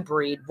about the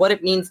breed, what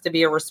it means to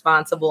be a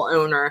responsible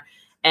owner,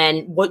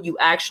 and what you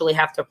actually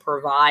have to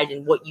provide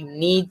and what you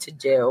need to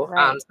do.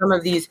 Right. Some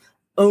of these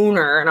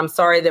owner, and I'm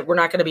sorry that we're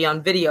not going to be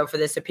on video for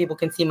this so people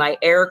can see my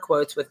air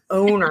quotes with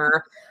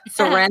owner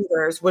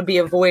surrenders would be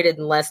avoided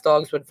unless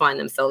dogs would find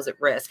themselves at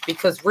risk.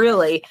 Because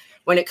really,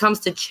 when it comes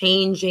to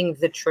changing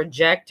the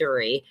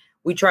trajectory,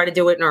 we try to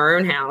do it in our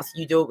own house.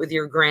 You do it with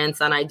your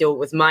grandson. I do it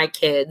with my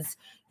kids.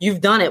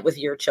 You've done it with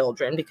your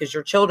children because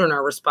your children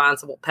are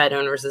responsible pet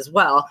owners as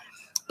well.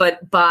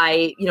 But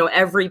by,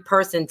 every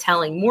person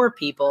telling more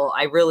people,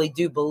 I really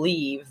do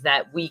believe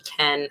that we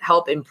can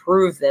help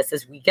improve this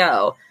as we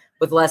go,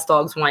 with less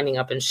dogs winding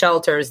up in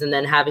shelters and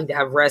then having to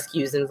have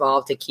rescues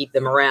involved to keep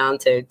them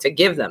around to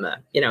give them a,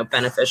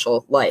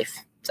 beneficial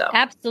life. So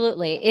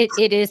absolutely.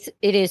 It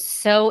is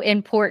so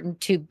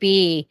important to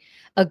be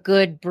a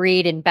good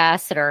breed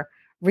ambassador,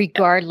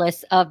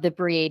 regardless of the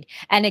breed.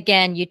 And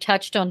again, you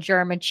touched on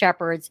German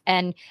Shepherds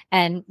and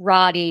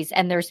Rotties,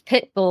 and there's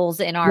Pit Bulls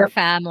in our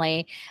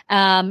family.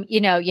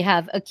 You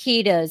have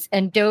Akitas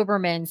and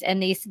Dobermans,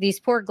 and these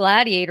poor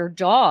gladiator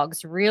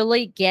dogs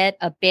really get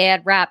a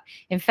bad rap.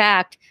 In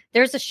fact,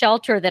 there's a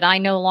shelter that I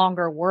no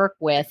longer work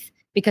with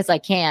because I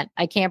can't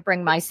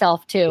bring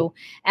myself to.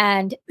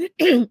 And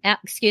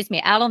excuse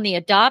me, out on the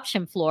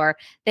adoption floor,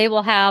 they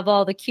will have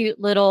all the cute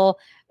little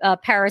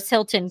Paris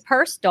Hilton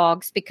purse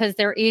dogs because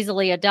they're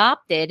easily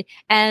adopted,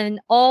 and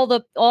all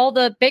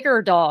the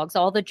bigger dogs,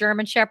 all the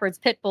German Shepherds,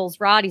 Pit Bulls,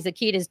 Rotties,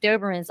 Akitas,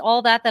 Dobermans,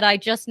 all that I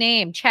just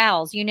named,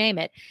 Chows, you name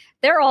it,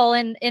 they're all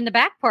in the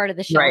back part of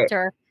the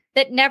shelter. Right.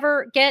 that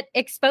never get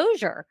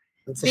exposure.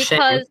 It's a shame.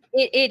 Because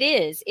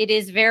it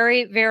is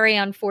very, very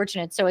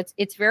unfortunate. So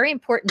it's very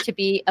important to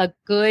be a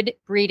good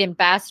breed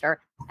ambassador.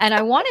 And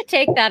I want to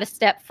take that a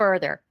step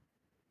further,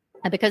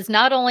 because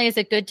not only is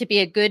it good to be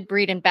a good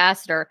breed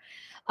ambassador,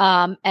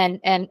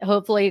 and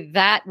hopefully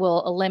that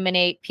will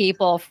eliminate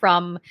people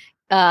from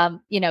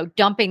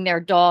dumping their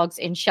dogs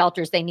in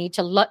shelters. They need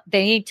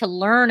to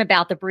learn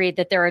about the breed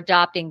that they're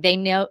adopting. They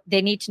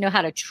need to know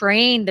how to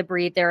train the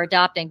breed they're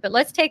adopting. But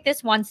let's take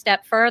this one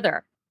step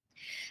further.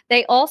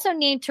 They also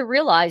need to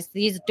realize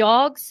these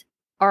dogs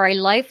are a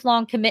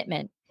lifelong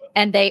commitment,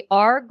 and they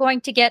are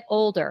going to get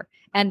older,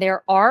 and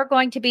there are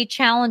going to be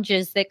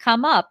challenges that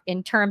come up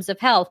in terms of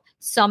health.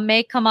 Some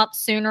may come up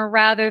sooner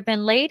rather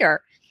than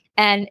later.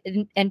 And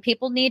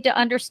people need to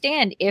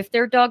understand, if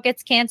their dog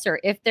gets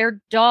cancer, if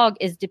their dog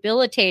is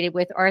debilitated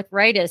with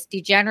arthritis,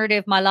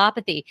 degenerative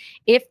myelopathy,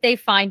 if they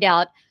find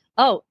out,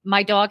 oh,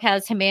 my dog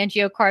has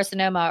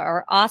hemangiocarcinoma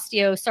or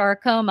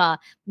osteosarcoma,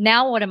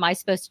 now what am I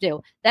supposed to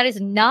do? That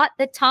is not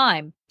the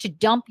time to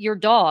dump your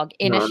dog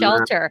in a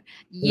shelter.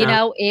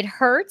 No. It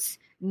hurts.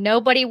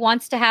 Nobody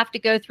wants to have to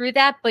go through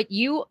that, but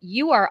you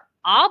are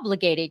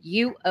obligated.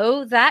 You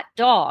owe that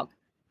dog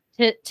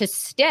to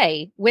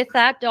stay with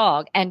that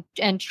dog and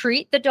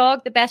treat the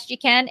dog the best you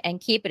can and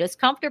keep it as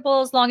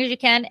comfortable as long as you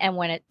can. And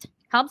when it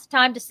comes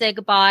time to say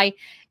goodbye,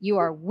 you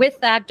are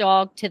with that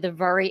dog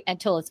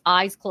until its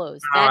eyes close.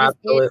 That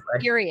is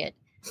it, period.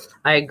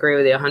 I agree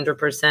with you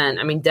 100%.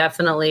 I mean,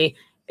 definitely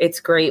it's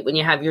great when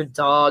you have your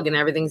dog and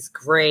everything's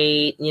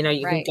great. You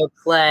can go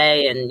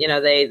play and,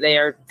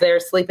 they're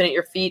sleeping at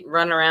your feet,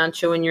 running around,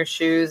 chewing your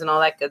shoes and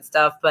all that good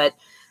stuff. But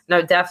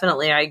no,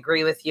 definitely. I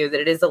agree with you that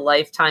it is a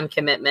lifetime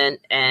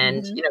commitment,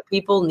 and,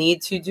 people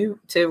need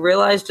to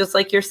realize, just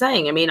like you're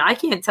saying. I mean, I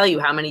can't tell you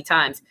how many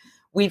times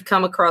we've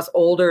come across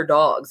older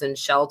dogs in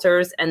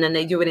shelters, and then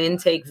they do an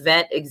intake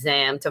vet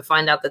exam to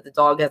find out that the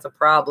dog has a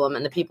problem,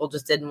 and the people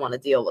just didn't want to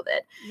deal with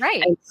it.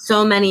 Right. And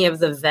so many of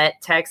the vet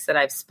techs that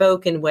I've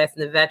spoken with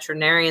and the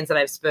veterinarians that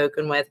I've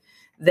spoken with,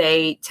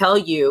 they tell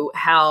you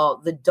how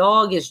the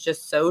dog is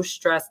just so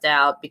stressed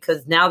out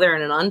because now they're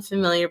in an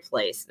unfamiliar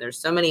place. There's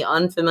so many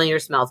unfamiliar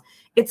smells.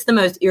 It's the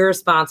most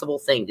irresponsible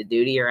thing to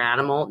do to your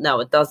animal. No,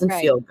 it doesn't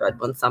feel good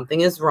when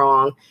something is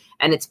wrong,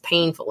 and it's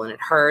painful and it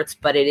hurts,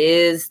 but it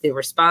is the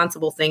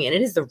responsible thing, and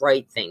it is the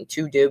right thing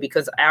to do,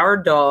 because our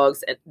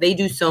dogs, they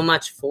do so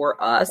much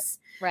for us.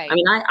 Right. I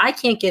mean, I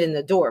can't get in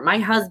the door. My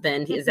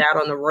husband is out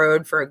on the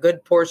road for a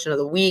good portion of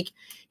the week.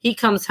 He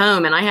comes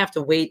home and I have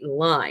to wait in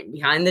line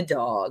behind the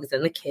dogs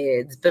and the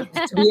kids, but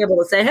to be able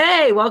to say,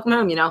 hey, welcome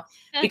home,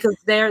 because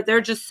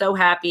they're just so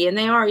happy, and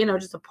they are,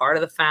 just a part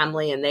of the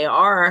family, and they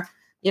are,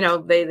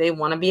 they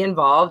want to be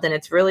involved. And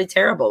it's really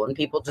terrible when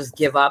people just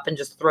give up and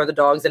just throw the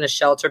dogs in a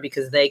shelter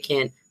because they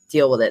can't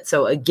deal with it.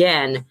 So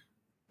again,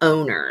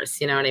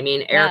 owners, you know what I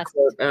mean? Air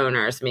quote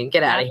owners. I mean,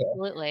 get out of here.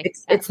 Absolutely.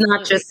 It's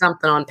not just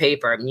something on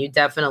paper. I mean, you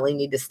definitely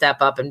need to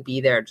step up and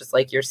be there, just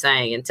like you're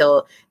saying,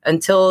 until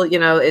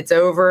it's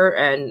over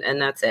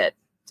and that's it.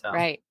 So.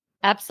 Right.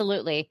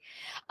 Absolutely.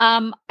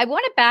 I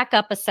want to back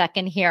up a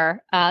second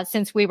here,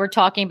 since we were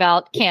talking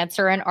about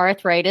cancer and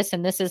arthritis,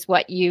 and this is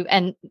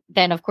and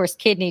then of course,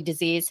 kidney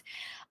disease.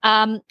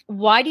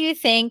 Why do you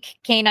think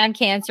canine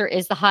cancer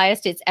is the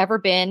highest it's ever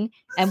been?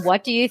 And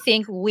what do you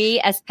think we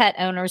as pet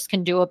owners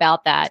can do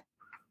about that?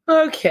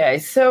 Okay.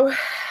 So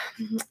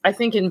I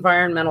think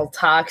environmental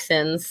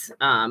toxins,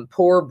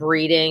 poor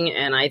breeding,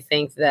 and I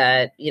think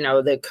that,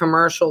 the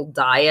commercial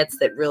diets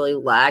that really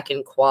lack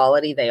in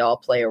quality, they all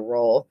play a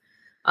role.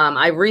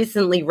 I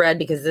recently read,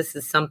 because this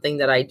is something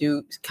that I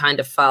do kind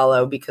of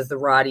follow because the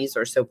Rotties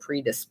are so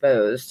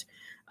predisposed.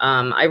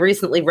 I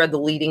recently read the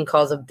leading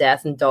cause of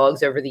death in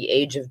dogs over the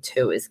age of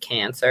 2 is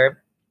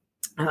cancer.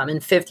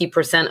 And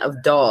 50%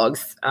 of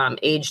dogs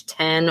age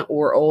 10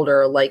 or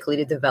older are likely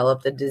to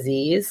develop the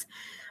disease.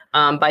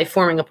 By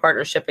forming a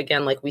partnership,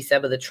 again, like we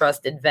said, with a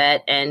trusted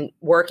vet, and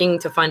working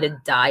to find a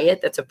diet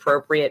that's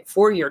appropriate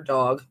for your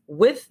dog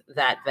with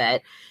that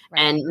vet,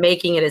 and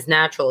making it as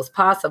natural as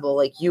possible,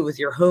 like you with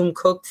your home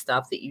cooked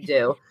stuff that you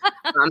do,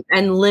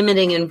 and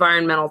limiting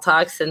environmental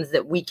toxins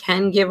that we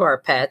can give our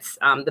pets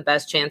the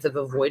best chance of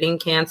avoiding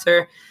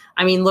cancer.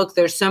 I mean, look,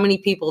 there's so many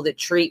people that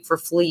treat for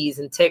fleas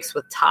and ticks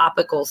with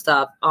topical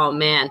stuff. Oh,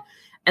 man.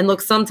 And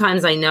look,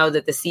 sometimes I know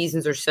that the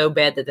seasons are so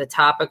bad that the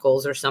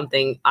topicals are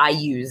something I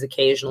use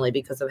occasionally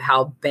because of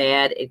how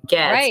bad it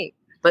gets. Right.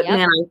 But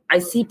man, I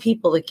see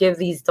people that give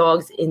these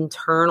dogs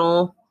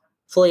internal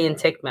flea and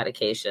tick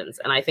medications.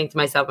 And I think to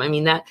myself, I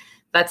mean,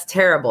 that's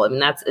terrible. I mean,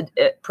 that's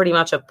pretty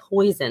much a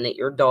poison that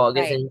your dog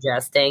is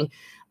ingesting.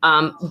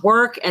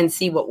 Work and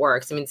see what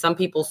works. I mean, some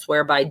people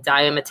swear by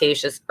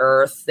diatomaceous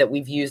earth that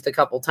we've used a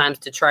couple times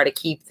to try to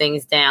keep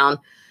things down.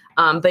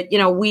 But,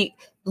 we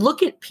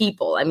look at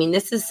people. I mean,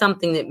 this is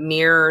something that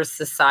mirrors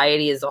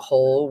society as a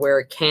whole,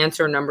 where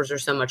cancer numbers are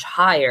so much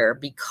higher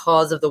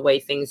because of the way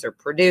things are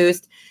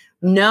produced.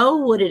 Know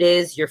what it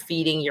is you're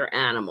feeding your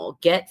animal.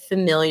 Get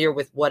familiar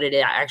with what it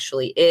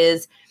actually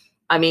is.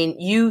 I mean,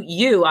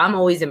 I'm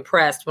always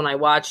impressed when I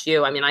watch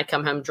you. I mean, I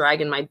come home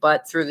dragging my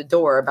butt through the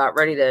door about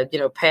ready to,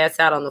 pass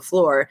out on the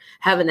floor,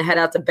 having to head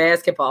out to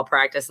basketball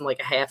practice in like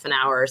a half an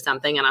hour or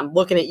something. And I'm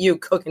looking at you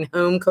cooking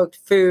home cooked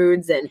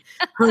foods and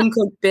home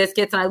cooked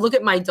biscuits. And I look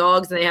at my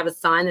dogs and they have a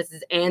sign that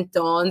says Aunt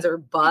Dawn's or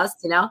bust,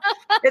 It's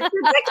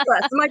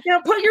ridiculous. I'm like,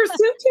 put your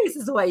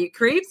suitcases away, you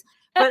creeps.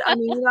 But I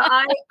mean,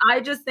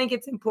 I just think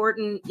it's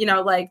important,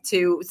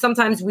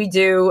 sometimes we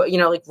do,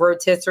 like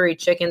rotisserie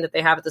chicken that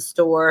they have at the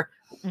store.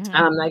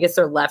 Mm-hmm. I guess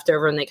they're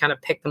leftover and they kind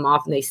of pick them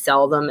off and they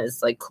sell them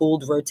as like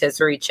cooled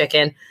rotisserie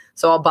chicken.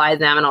 So I'll buy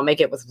them and I'll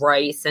make it with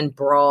rice and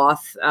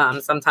broth.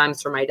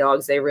 Sometimes for my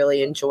dogs, they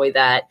really enjoy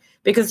that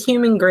because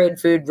human grade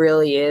food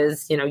really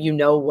is,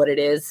 what it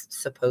is,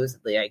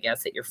 supposedly, I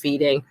guess, that you're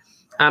feeding.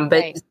 But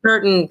right.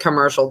 Certain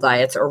commercial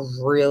diets are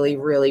really,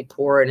 really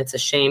poor. And it's a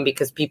shame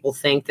because people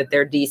think that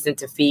they're decent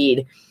to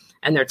feed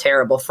and they're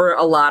terrible for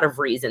a lot of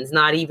reasons,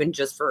 not even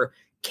just for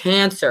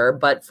cancer,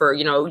 but for,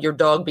 your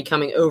dog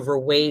becoming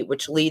overweight,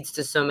 which leads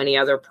to so many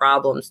other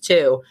problems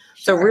too. Sure.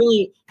 So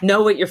really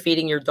know what you're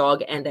feeding your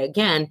dog. And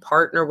again,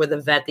 partner with a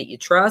vet that you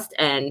trust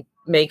and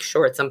make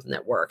sure it's something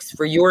that works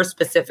for your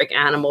specific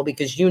animal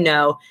because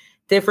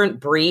different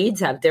breeds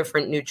have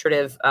different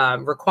nutritive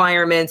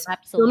requirements.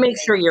 Absolutely. So make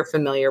sure you're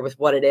familiar with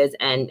what it is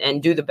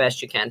and do the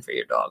best you can for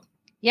your dog.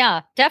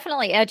 Yeah,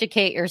 definitely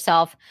educate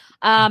yourself.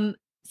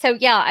 So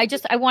yeah,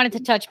 I wanted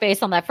to touch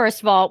base on that.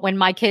 First of all, when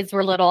my kids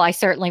were little, I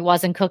certainly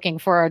wasn't cooking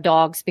for our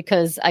dogs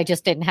because I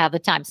just didn't have the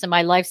time. So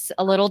my life's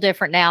a little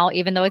different now,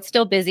 even though it's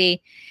still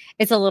busy,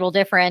 it's a little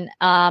different.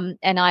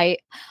 And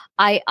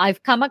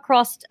I've come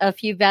across a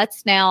few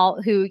vets now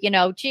who,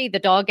 the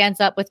dog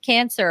ends up with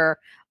cancer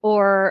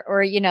or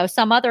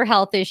some other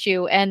health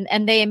issue.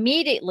 And they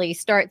immediately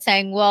start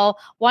saying, well,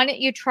 why don't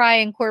you try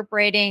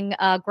incorporating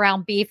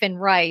ground beef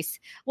and rice?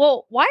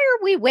 Well, why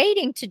are we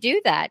waiting to do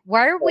that?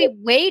 Why are we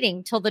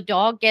waiting till the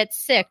dog gets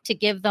sick to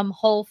give them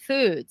whole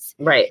foods?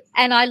 Right.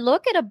 And I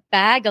look at a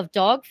bag of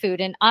dog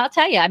food and I'll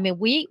tell you, I mean,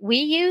 we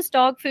use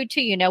dog food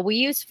too. We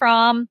use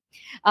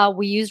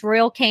we use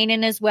Royal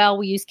Canin as well.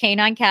 We use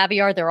Canine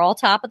Caviar. They're all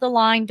top of the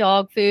line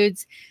dog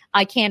foods.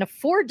 I can't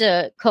afford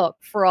to cook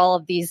for all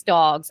of these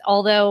dogs,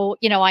 although,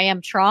 I am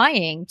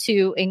trying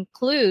to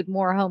include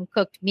more home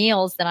cooked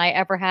meals than I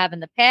ever have in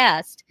the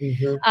past.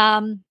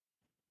 Mm-hmm.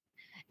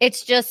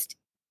 It's just,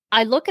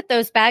 I look at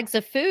those bags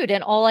of food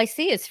and all I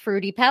see is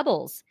Fruity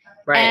Pebbles.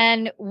 Right.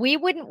 And we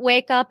wouldn't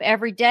wake up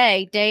every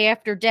day, day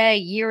after day,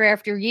 year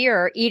after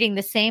year, eating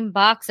the same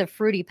box of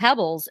Fruity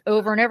Pebbles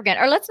over and over again.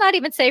 Or let's not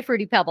even say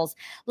Fruity Pebbles.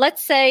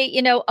 Let's say,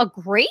 a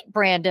great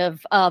brand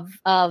of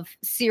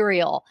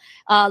cereal.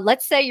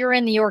 Let's say you're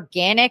in the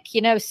organic,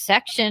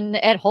 section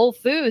at Whole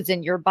Foods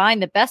and you're buying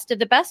the best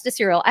of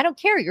cereal. I don't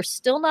care. You're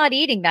still not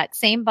eating that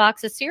same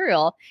box of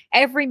cereal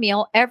every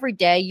meal, every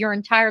day, your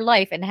entire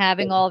life and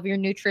having all of your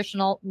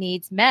nutritional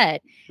needs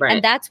met. Right.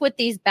 And that's what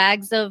these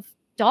bags of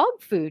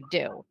dog food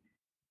do.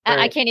 Right.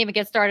 I can't even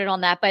get started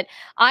on that, but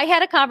I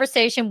had a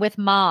conversation with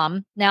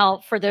Mom.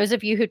 Now, for those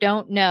of you who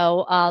don't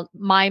know,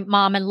 my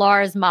mom and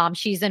Laura's mom,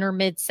 she's in her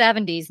mid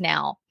 70s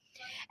now.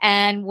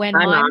 And when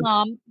when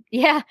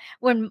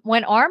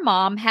our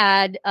mom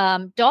had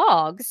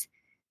dogs,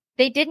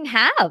 they didn't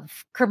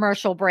have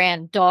commercial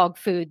brand dog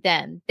food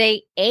then.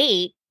 They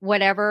ate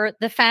whatever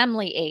the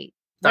family ate.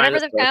 Whatever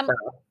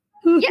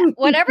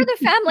the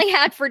family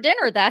had for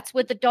dinner, that's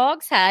what the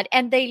dogs had.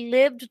 And they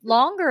lived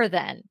longer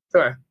then.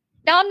 Sure.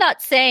 Now, I'm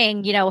not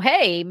saying,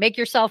 hey, make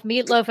yourself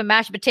meatloaf and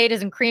mashed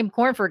potatoes and creamed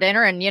corn for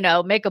dinner and,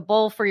 make a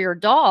bowl for your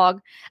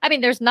dog. I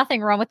mean, there's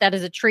nothing wrong with that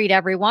as a treat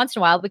every once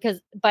in a while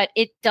but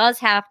it does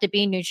have to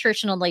be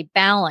nutritionally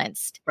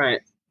balanced.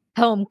 Right.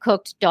 Home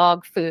cooked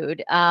dog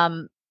food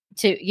to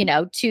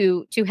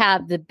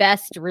have the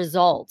best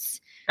results.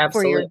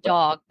 Absolutely. For your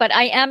dog. But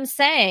I am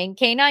saying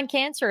canine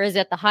cancer is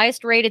at the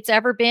highest rate it's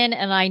ever been.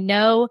 And I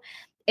know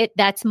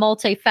that's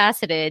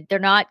multifaceted. They're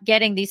not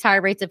getting these high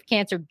rates of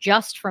cancer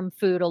just from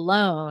food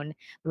alone.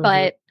 Mm-hmm.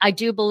 But I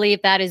do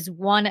believe that is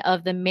one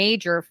of the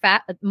major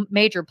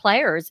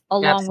players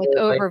along Absolutely. With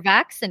over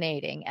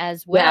vaccinating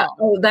as well.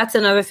 Yeah. Oh, that's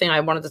another thing I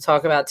wanted to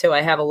talk about too.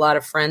 I have a lot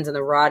of friends in the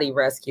Rottie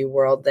rescue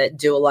world that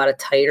do a lot of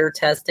titer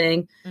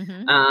testing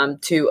mm-hmm.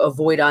 To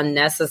avoid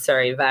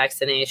unnecessary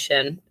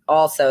vaccination.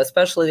 Also,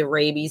 especially the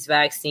rabies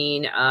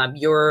vaccine,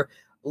 your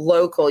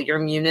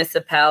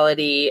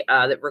municipality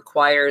that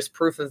requires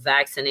proof of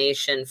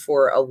vaccination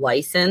for a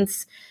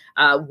license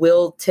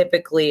will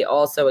typically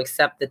also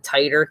accept the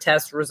titer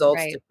test results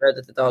right. to show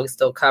that the dog is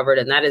still covered.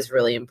 And that is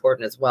really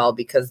important as well,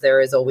 because there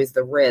is always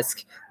the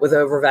risk with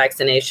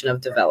over-vaccination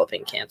of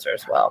developing cancer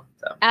as well.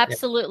 So,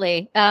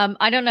 absolutely. Yeah.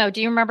 I don't know.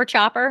 Do you remember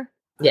Chopper?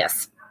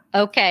 Yes.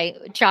 Okay.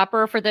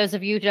 Chopper, for those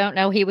of you who don't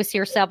know, he was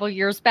here several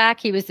years back.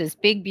 He was this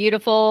big,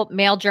 beautiful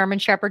male German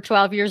Shepherd,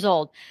 12 years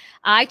old.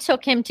 I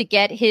took him to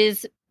get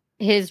his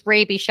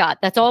rabies shot.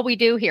 That's all we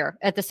do here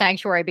at the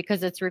sanctuary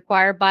because it's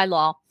required by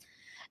law.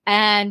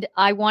 And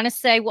I want to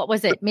say, what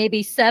was it?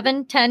 Maybe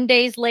 7-10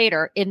 days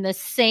later in the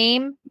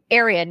same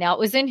area. Now it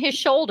was in his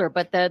shoulder,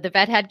 but the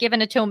vet had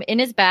given it to him in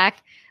his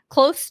back,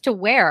 close to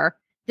where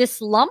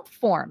this lump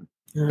formed.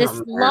 This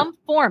Oh, man. lump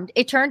formed.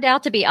 It turned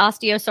out to be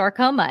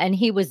osteosarcoma, and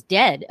he was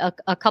dead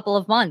a couple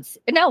of months.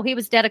 No, he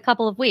was dead a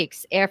couple of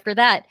weeks after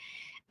that.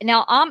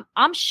 Now,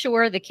 I'm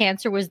sure the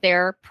cancer was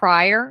there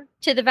prior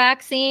to the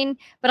vaccine,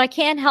 but I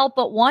can't help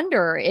but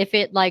wonder if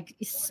it like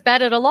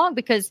sped it along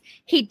because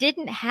he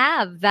didn't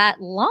have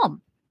that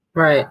lump.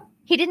 Right.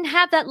 He didn't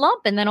have that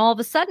lump, and then all of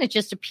a sudden it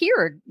just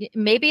appeared.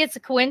 Maybe it's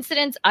a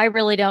coincidence. I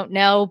really don't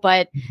know,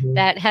 but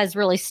that has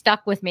really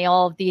stuck with me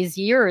all of these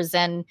years.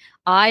 And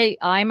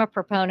I'm a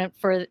proponent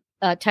for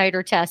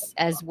titer tests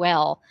as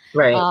well.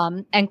 Right.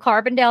 And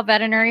Carbondale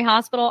Veterinary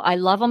Hospital, I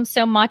love them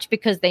so much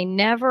because they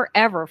never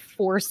ever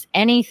force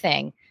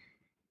anything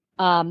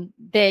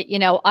that, you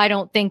know, I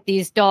don't think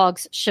these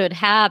dogs should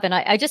have. And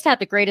I just had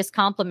the greatest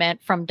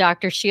compliment from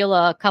Dr.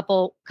 Sheila a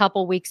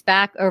couple weeks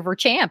back over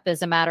Champ,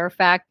 as a matter of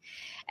fact.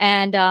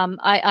 And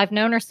I've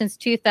known her since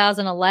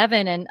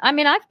 2011. And I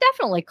mean, I've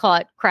definitely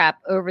caught crap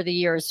over the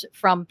years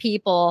from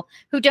people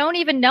who don't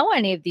even know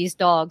any of these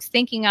dogs,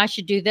 thinking I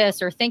should do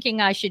this or thinking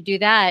I should do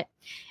that.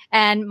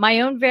 And my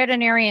own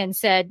veterinarian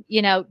said,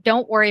 you know,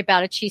 don't worry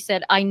about it. She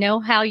said, I know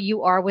how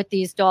you are with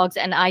these dogs,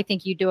 and I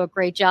think you do a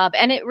great job.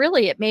 And it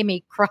made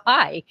me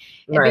cry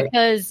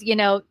because, you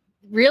know,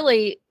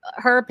 really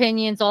her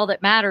opinion's all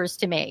that matters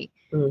to me.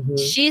 Mm-hmm.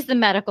 She's the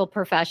medical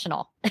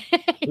professional.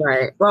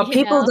 Right. Well,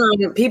 people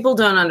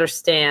don't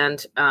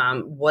understand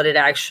what it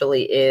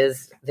actually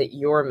is that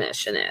your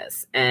mission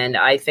is. And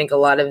I think a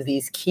lot of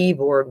these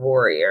keyboard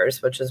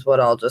warriors, which is what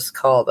I'll just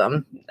call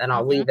them, and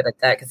I'll leave it at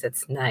that because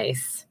it's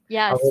nice.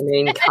 Yes. I'll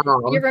remain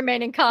calm. You're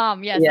remaining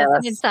calm. Yes.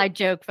 That's an inside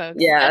joke, folks.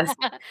 Yes.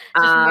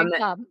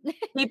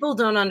 People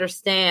don't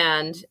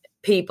understand.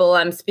 People,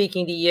 I'm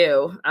speaking to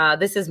you.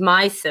 This is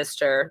my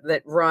sister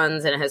that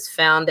runs and has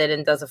founded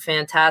and does a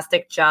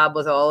fantastic job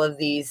with all of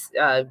these,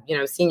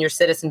 senior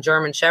citizen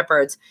German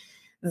Shepherds.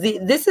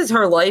 This is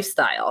her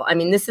lifestyle. I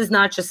mean, this is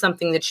not just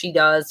something that she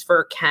does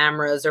for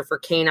cameras or for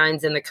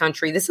canines in the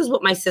country. This is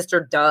what my sister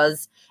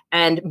does.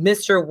 And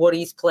Mr.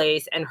 Woody's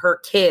Place and her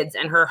kids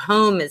and her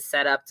home is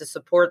set up to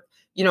support,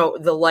 you know,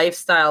 the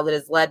lifestyle that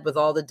is led with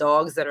all the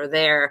dogs that are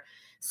there.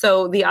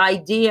 So the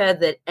idea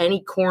that any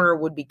corner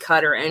would be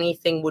cut or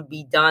anything would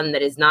be done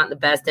that is not in the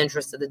best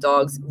interest of the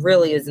dogs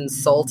really is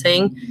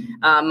insulting.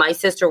 My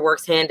sister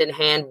works hand in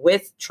hand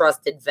with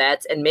trusted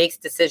vets and makes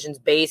decisions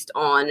based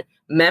on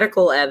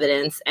medical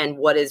evidence and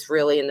what is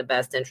really in the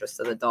best interest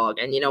of the dog.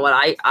 And you know what?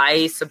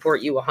 I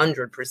support you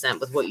 100%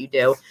 with what you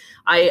do.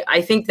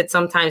 I think that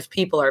sometimes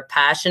people are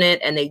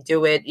passionate and they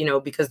do it, you know,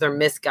 because they're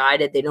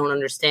misguided. They don't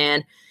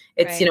understand.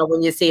 It's, right. You know,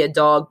 when you see a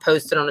dog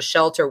posted on a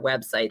shelter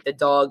website, the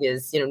dog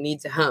is, you know,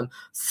 needs a home.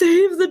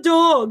 Save the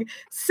dog.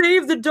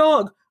 Save the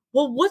dog.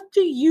 Well, what do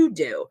you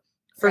do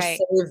for right.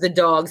 Save the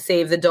dog?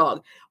 Save the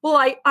dog. Well,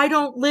 I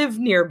don't live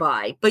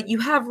nearby, but you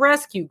have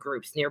rescue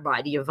groups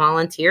nearby. Do you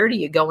volunteer? Do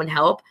you go and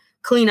help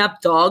clean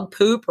up dog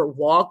poop or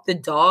walk the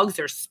dogs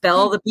or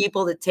spell the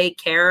people that take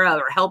care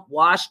of or help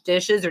wash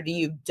dishes? Or do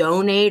you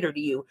donate or do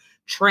you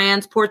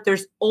transport?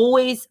 There's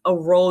always a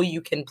role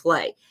you can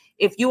play.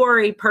 If you are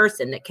a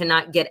person that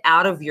cannot get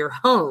out of your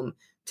home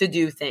to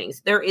do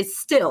things, there is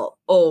still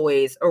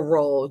always a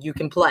role you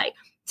can play.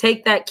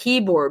 Take that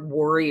keyboard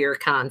warrior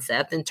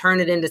concept and turn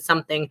it into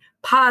something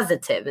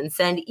positive and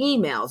send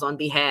emails on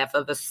behalf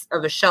of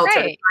a shelter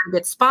right. to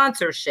get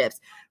sponsorships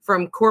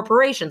from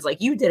corporations.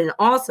 Like you did an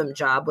awesome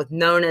job with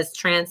known as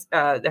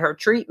her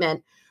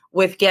treatment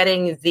with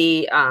getting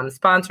the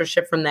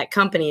sponsorship from that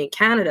company in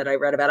Canada that I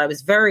read about. I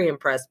was very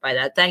impressed by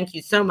that. Thank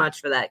you so much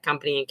for that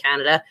company in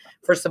Canada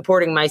for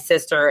supporting my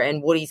sister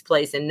and Woody's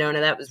Place in Nona.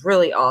 That was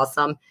really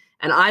awesome.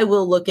 And I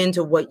will look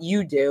into what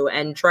you do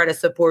and try to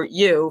support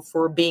you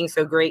for being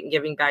so great and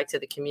giving back to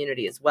the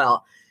community as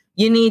well.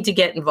 You need to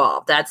get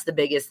involved. That's the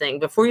biggest thing.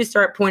 Before you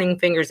start pointing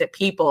fingers at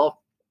people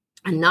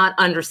and not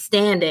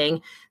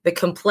understanding the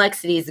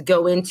complexities that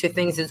go into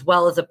things as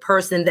well as a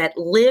person that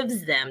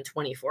lives them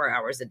 24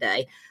 hours a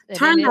day.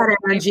 Turn that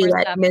energy,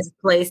 that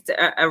misplaced,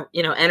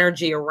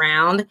 energy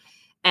around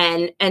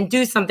and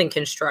do something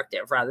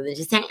constructive rather than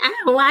just saying,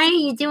 oh, why are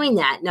you doing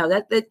that? No,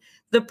 that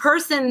the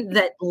person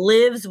that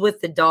lives with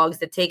the dogs,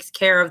 that takes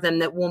care of them,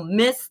 that will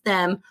miss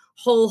them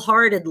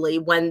wholeheartedly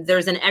when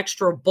there's an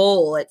extra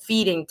bowl at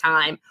feeding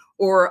time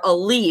or a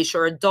leash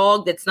or a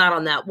dog that's not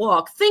on that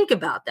walk, think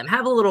about them.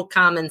 Have a little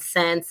common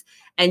sense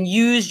and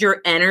use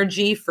your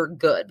energy for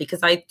good,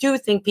 because I do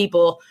think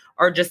people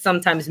are just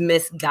sometimes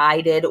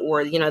misguided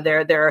or, you know,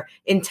 their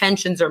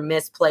intentions are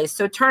misplaced.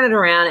 So turn it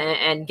around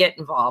and get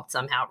involved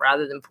somehow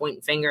rather than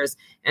pointing fingers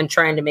and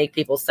trying to make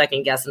people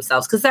second guess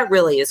themselves, because that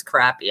really is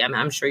crappy.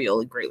 I'm sure you'll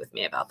agree with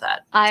me about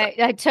that.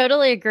 I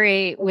totally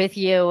agree with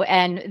you.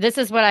 And this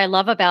is what I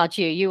love about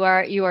you. You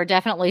are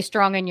definitely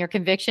strong in your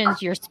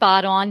convictions. You're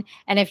spot on.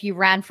 And if you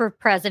ran for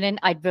president,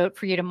 I'd vote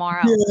for you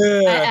tomorrow.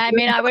 Yeah. I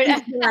mean, I would.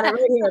 Right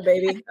here,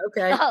 baby.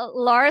 Okay.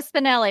 Laura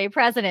Spinelli,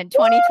 president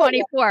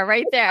 2024,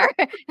 right there.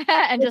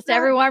 And just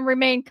everyone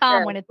remain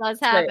calm when it does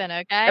happen.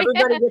 Right. Okay.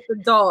 Everybody gets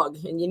a dog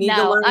and you need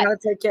to learn how to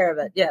take care of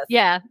it. Yes.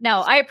 Yeah,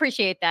 no, I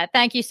appreciate that.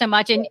 Thank you so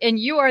much. And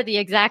you are the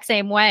exact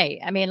same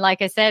way. I mean,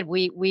 like I said,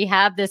 we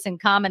have this in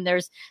common.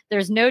 There's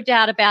no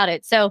doubt about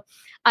it. So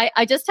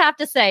I just have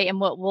to say, and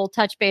we'll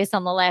touch base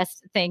on the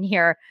last thing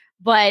here,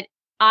 but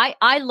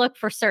I look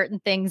for certain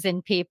things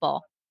in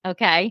people.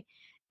 Okay.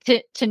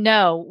 To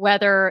know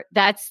whether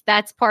that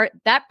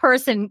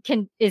person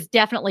is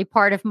definitely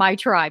part of my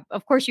tribe.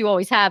 Of course, you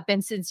always have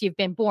been since you've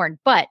been born,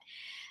 but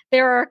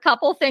there are a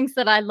couple things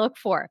that I look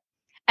for,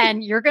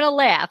 and you're going to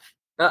laugh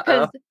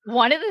because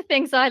one of the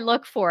things I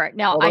look for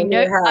now, I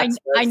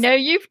know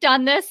you've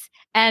done this,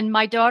 and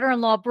my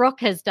daughter-in-law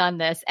Brooke has done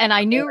this, and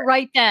I knew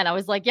right then, I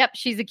was like, yep,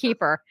 she's a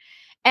keeper.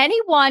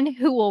 Anyone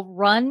who will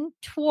run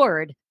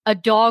toward a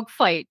dog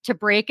fight to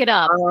break it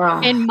up,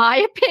 in my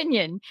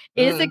opinion,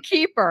 is a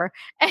keeper.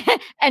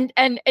 And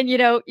you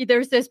know,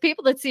 there's those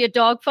people that see a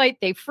dog fight,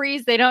 they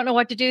freeze, they don't know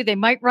what to do. They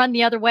might run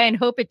the other way and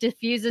hope it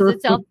diffuses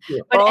itself.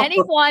 But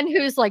anyone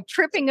who's like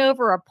tripping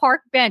over a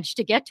park bench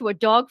to get to a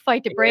dog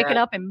fight to break it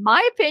up, in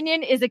my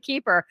opinion, is a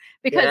keeper.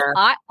 Because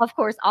of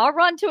course, I'll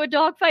run to a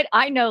dog fight.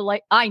 I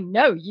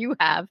know you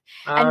have.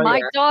 And my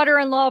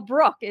daughter-in-law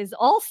Brooke is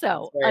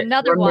also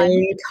another one.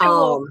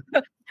 Calm.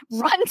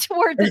 Run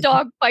toward the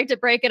dog fight to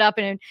break it up.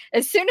 And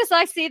as soon as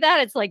I see that,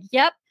 it's like,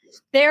 yep,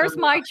 there's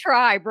my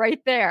tribe right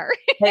there.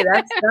 Hey,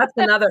 that's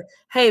another.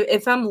 Hey,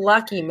 if I'm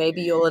lucky,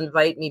 maybe you'll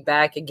invite me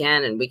back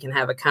again and we can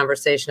have a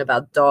conversation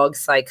about dog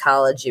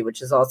psychology,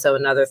 which is also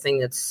another thing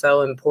that's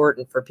so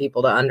important for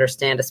people to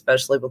understand,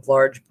 especially with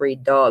large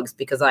breed dogs,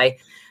 because I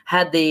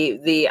had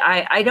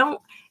I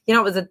don't, you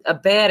know, it was a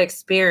bad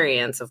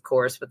experience, of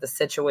course, with the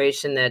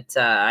situation that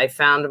I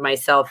found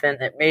myself in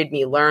that made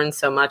me learn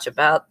so much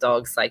about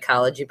dog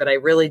psychology. But I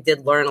really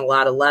did learn a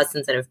lot of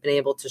lessons and have been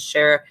able to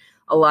share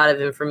a lot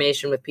of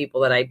information with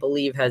people that I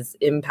believe has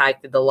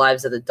impacted the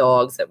lives of the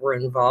dogs that were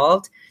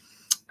involved,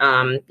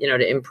 you know,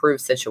 to improve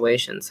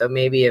situations. So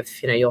maybe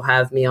if, you know, you'll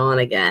have me on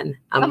again.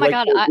 Oh my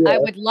God, I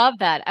would love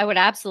that. I would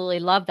absolutely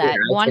love that.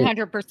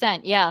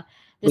 100%. Yeah.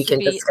 We can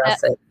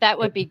discuss it. That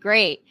would be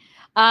great.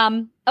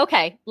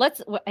 Okay,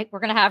 we're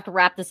going to have to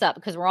wrap this up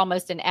because we're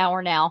almost an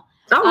hour now.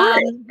 All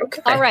right.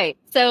 Okay. All right.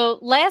 So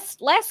last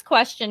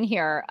question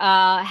here.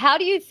 How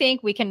do you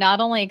think we can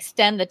not only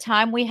extend the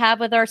time we have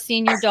with our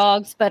senior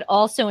dogs, but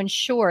also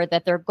ensure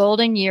that their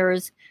golden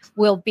years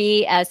will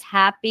be as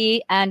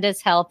happy and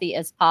as healthy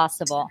as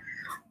possible?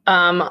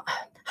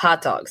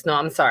 Hot dogs. No,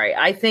 I'm sorry.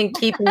 I think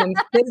keeping them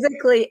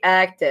physically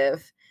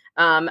active.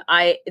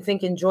 I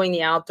think enjoying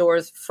the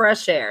outdoors,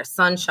 fresh air,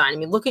 sunshine. I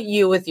mean, look at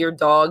you with your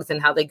dogs and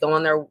how they go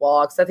on their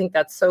walks. I think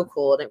that's so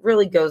cool. And it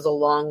really goes a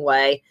long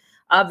way.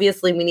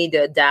 Obviously, we need to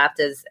adapt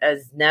as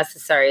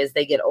necessary as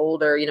they get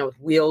older, you know, with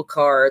wheel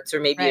carts or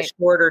maybe a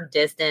shorter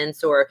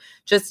distance, or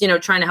just, you know,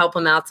 trying to help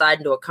them outside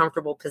into a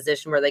comfortable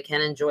position where they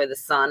can enjoy the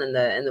sun and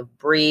the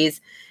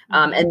breeze,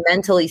 and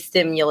mentally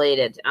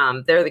stimulated.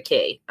 They're the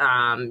key.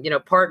 You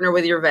know, partner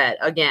with your vet.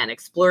 Again,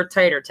 explore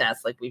titer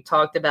tests like we've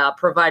talked about.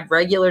 Provide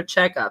regular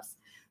checkups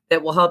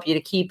that will help you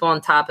to keep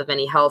on top of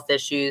any health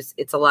issues.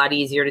 It's a lot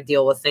easier to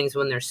deal with things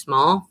when they're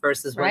small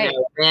versus when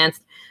they're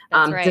advanced.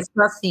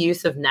 Discuss the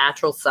use of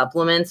natural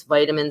supplements,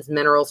 vitamins,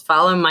 minerals.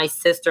 Follow my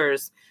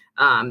sister's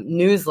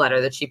newsletter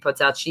that she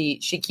puts out. She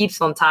keeps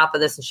on top of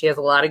this and she has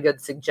a lot of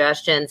good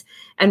suggestions.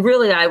 And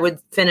really, I would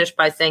finish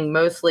by saying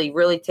mostly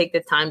really take the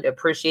time to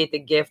appreciate the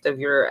gift of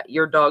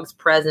your dog's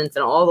presence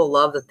and all the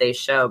love that they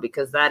show,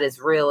 because that is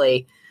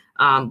really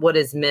what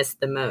is missed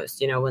the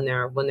most, you know, when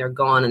they're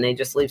gone and they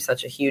just leave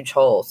such a huge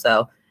hole.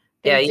 So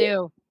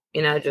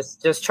you know,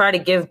 just try to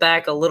give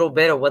back a little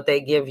bit of what they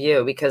give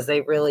you, because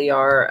they really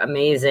are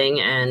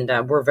amazing.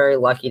 And we're very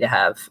lucky to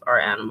have our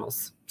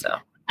animals. So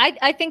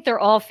I think they're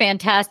all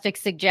fantastic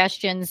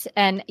suggestions.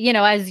 And, you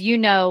know, as you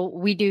know,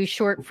 we do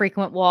short,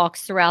 frequent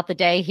walks throughout the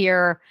day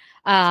here.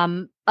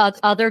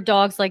 Other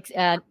dogs like,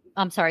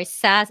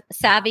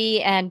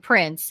 Savvy and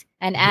Prince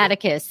and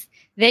Atticus,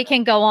 they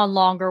can go on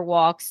longer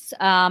walks.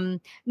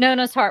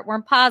 Nona's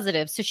heartworm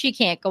positive, so she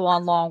can't go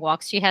on long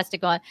walks. She has to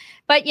go on.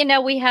 But, you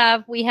know, we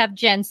have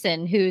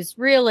Jensen, who's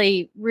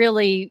really,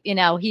 really, you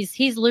know,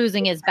 he's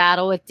losing his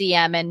battle with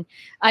DM, and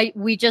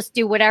we just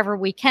do whatever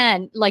we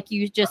can, like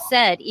you just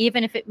said,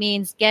 even if it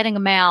means getting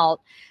him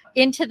out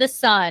into the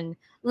sun,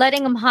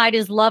 letting him hide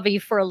his lovey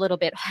for a little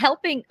bit,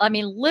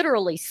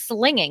 literally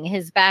slinging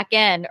his back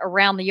end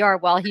around the yard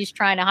while he's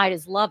trying to hide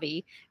his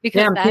lovey,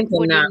 because that's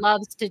what he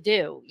loves to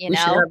do. We should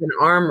have an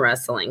arm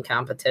wrestling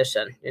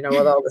competition, you know,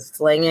 with all the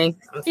slinging.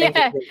 I'm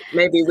thinking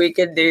maybe we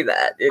could do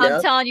that. You know?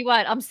 I'm telling you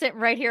what, I'm sitting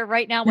right here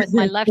right now with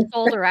my left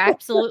shoulder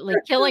absolutely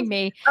killing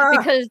me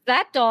because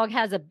that dog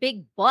has a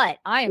big butt.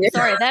 I am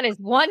sorry. That is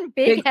one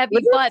big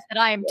heavy butt that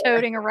I am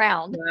toting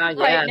around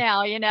right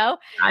now, you know?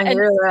 I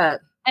hear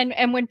that.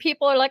 And when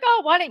people are like, "Oh,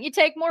 why don't you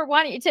take more?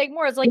 Why don't you take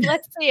more?" It's like,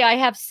 let's see, I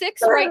have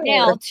 6 right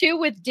now, 2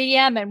 with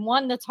DM and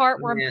 1 that's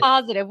heartworm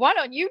positive. Why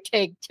don't you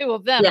take 2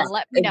 of them and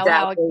let me know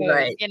how it goes?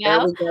 Right. You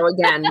know, there we go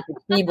again.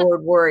 The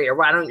keyboard warrior.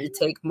 Why don't you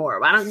take more?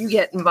 Why don't you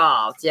get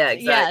involved? Yeah,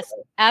 exactly. Yes,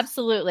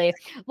 absolutely.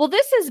 Well,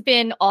 this has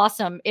been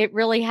awesome. It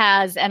really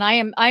has, and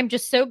I'm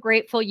just so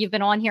grateful you've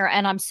been on here,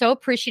 and I'm so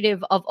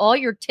appreciative of all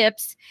your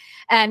tips.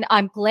 And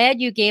I'm glad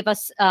you gave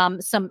us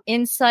some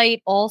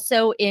insight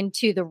also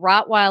into the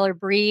Rottweiler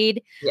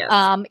breed.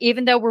 Yes.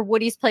 Even though we're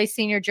Woody's Place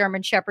Senior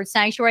German Shepherd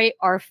Sanctuary,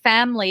 our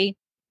family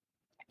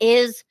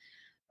is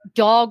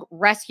dog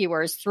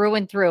rescuers through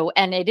and through,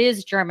 and it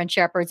is German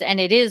Shepherds, and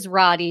it is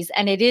Rotties,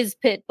 and it is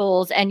Pit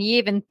Bulls, and you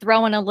even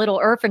throw in a little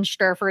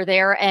Erfenstürfer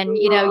there, and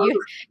you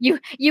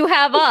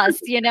have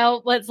us,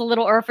 what's a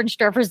little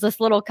Erfenstürfer's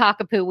this little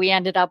cockapoo we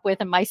ended up with,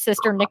 and my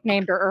sister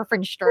nicknamed her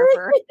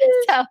Erfenstürfer.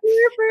 So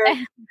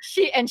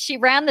she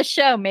ran the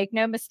show, make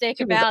no mistake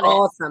about it.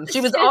 Awesome.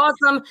 She was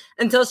awesome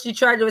until she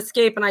tried to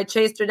escape, and I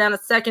chased her down a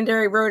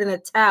secondary road in a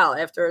towel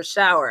after a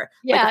shower.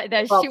 Yeah,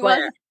 she was.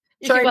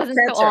 She wasn't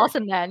so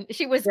awesome then.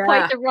 She was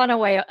quite the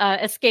runaway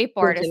escape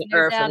artist,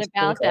 no doubt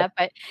about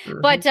that.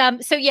 But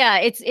so yeah,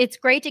 it's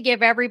great to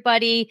give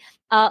everybody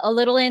a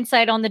little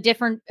insight on the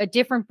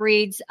different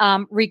breeds.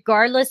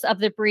 Regardless of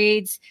the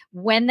breeds,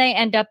 when they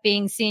end up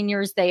being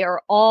seniors, they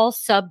are all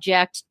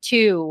subject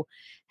to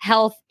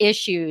health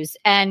issues,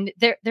 and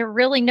they're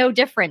really no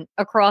different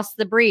across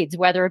the breeds,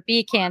 whether it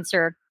be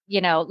cancer,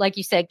 like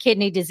you said,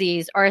 kidney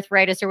disease,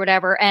 arthritis, or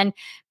whatever. And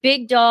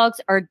big dogs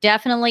are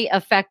definitely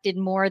affected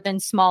more than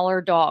smaller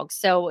dogs.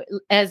 So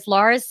as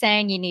Laura's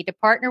saying, you need to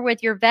partner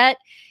with your vet.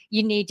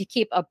 You need to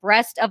keep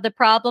abreast of the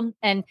problem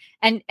and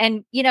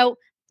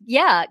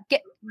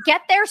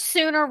get there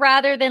sooner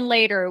rather than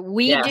later.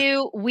 We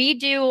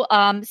do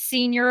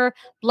senior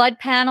blood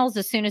panels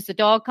as soon as the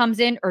dog comes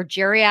in, or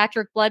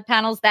geriatric blood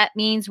panels. That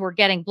means we're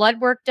getting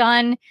blood work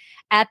done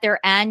at their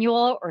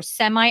annual or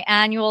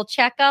semi-annual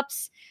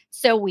checkups.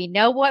 So we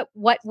know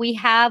what we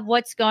have,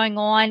 what's going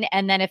on.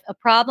 And then if a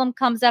problem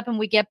comes up and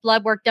we get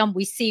blood work done,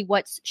 we see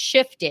what's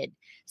shifted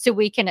so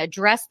we can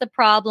address the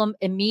problem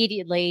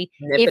immediately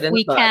if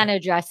we can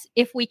address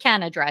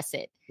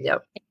it.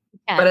 Yep.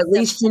 But at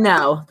least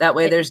that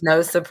way there's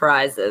no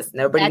surprises.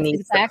 Nobody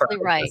needs exactly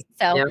surprises.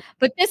 Right. So,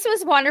 But this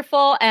was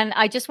wonderful. And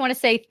I just want to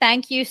say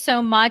thank you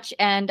so much.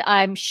 And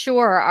I'm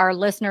sure our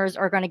listeners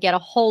are going to get a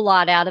whole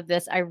lot out of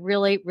this. I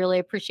really, really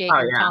appreciate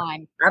your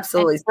time.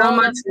 Absolutely. So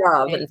much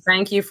love. And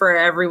thank you for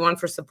everyone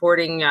for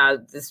supporting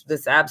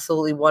this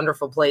absolutely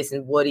wonderful place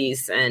in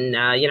Woody's. And,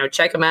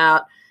 check them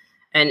out.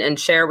 And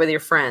share with your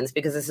friends,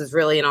 because this is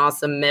really an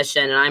awesome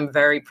mission. And I'm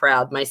very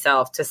proud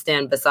myself to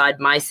stand beside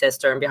my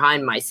sister and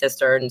behind my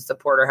sister and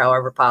support her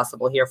however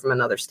possible here from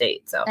another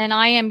state. So, and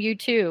I am you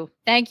too.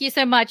 Thank you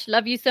so much.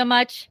 Love you so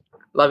much.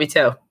 Love you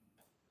too.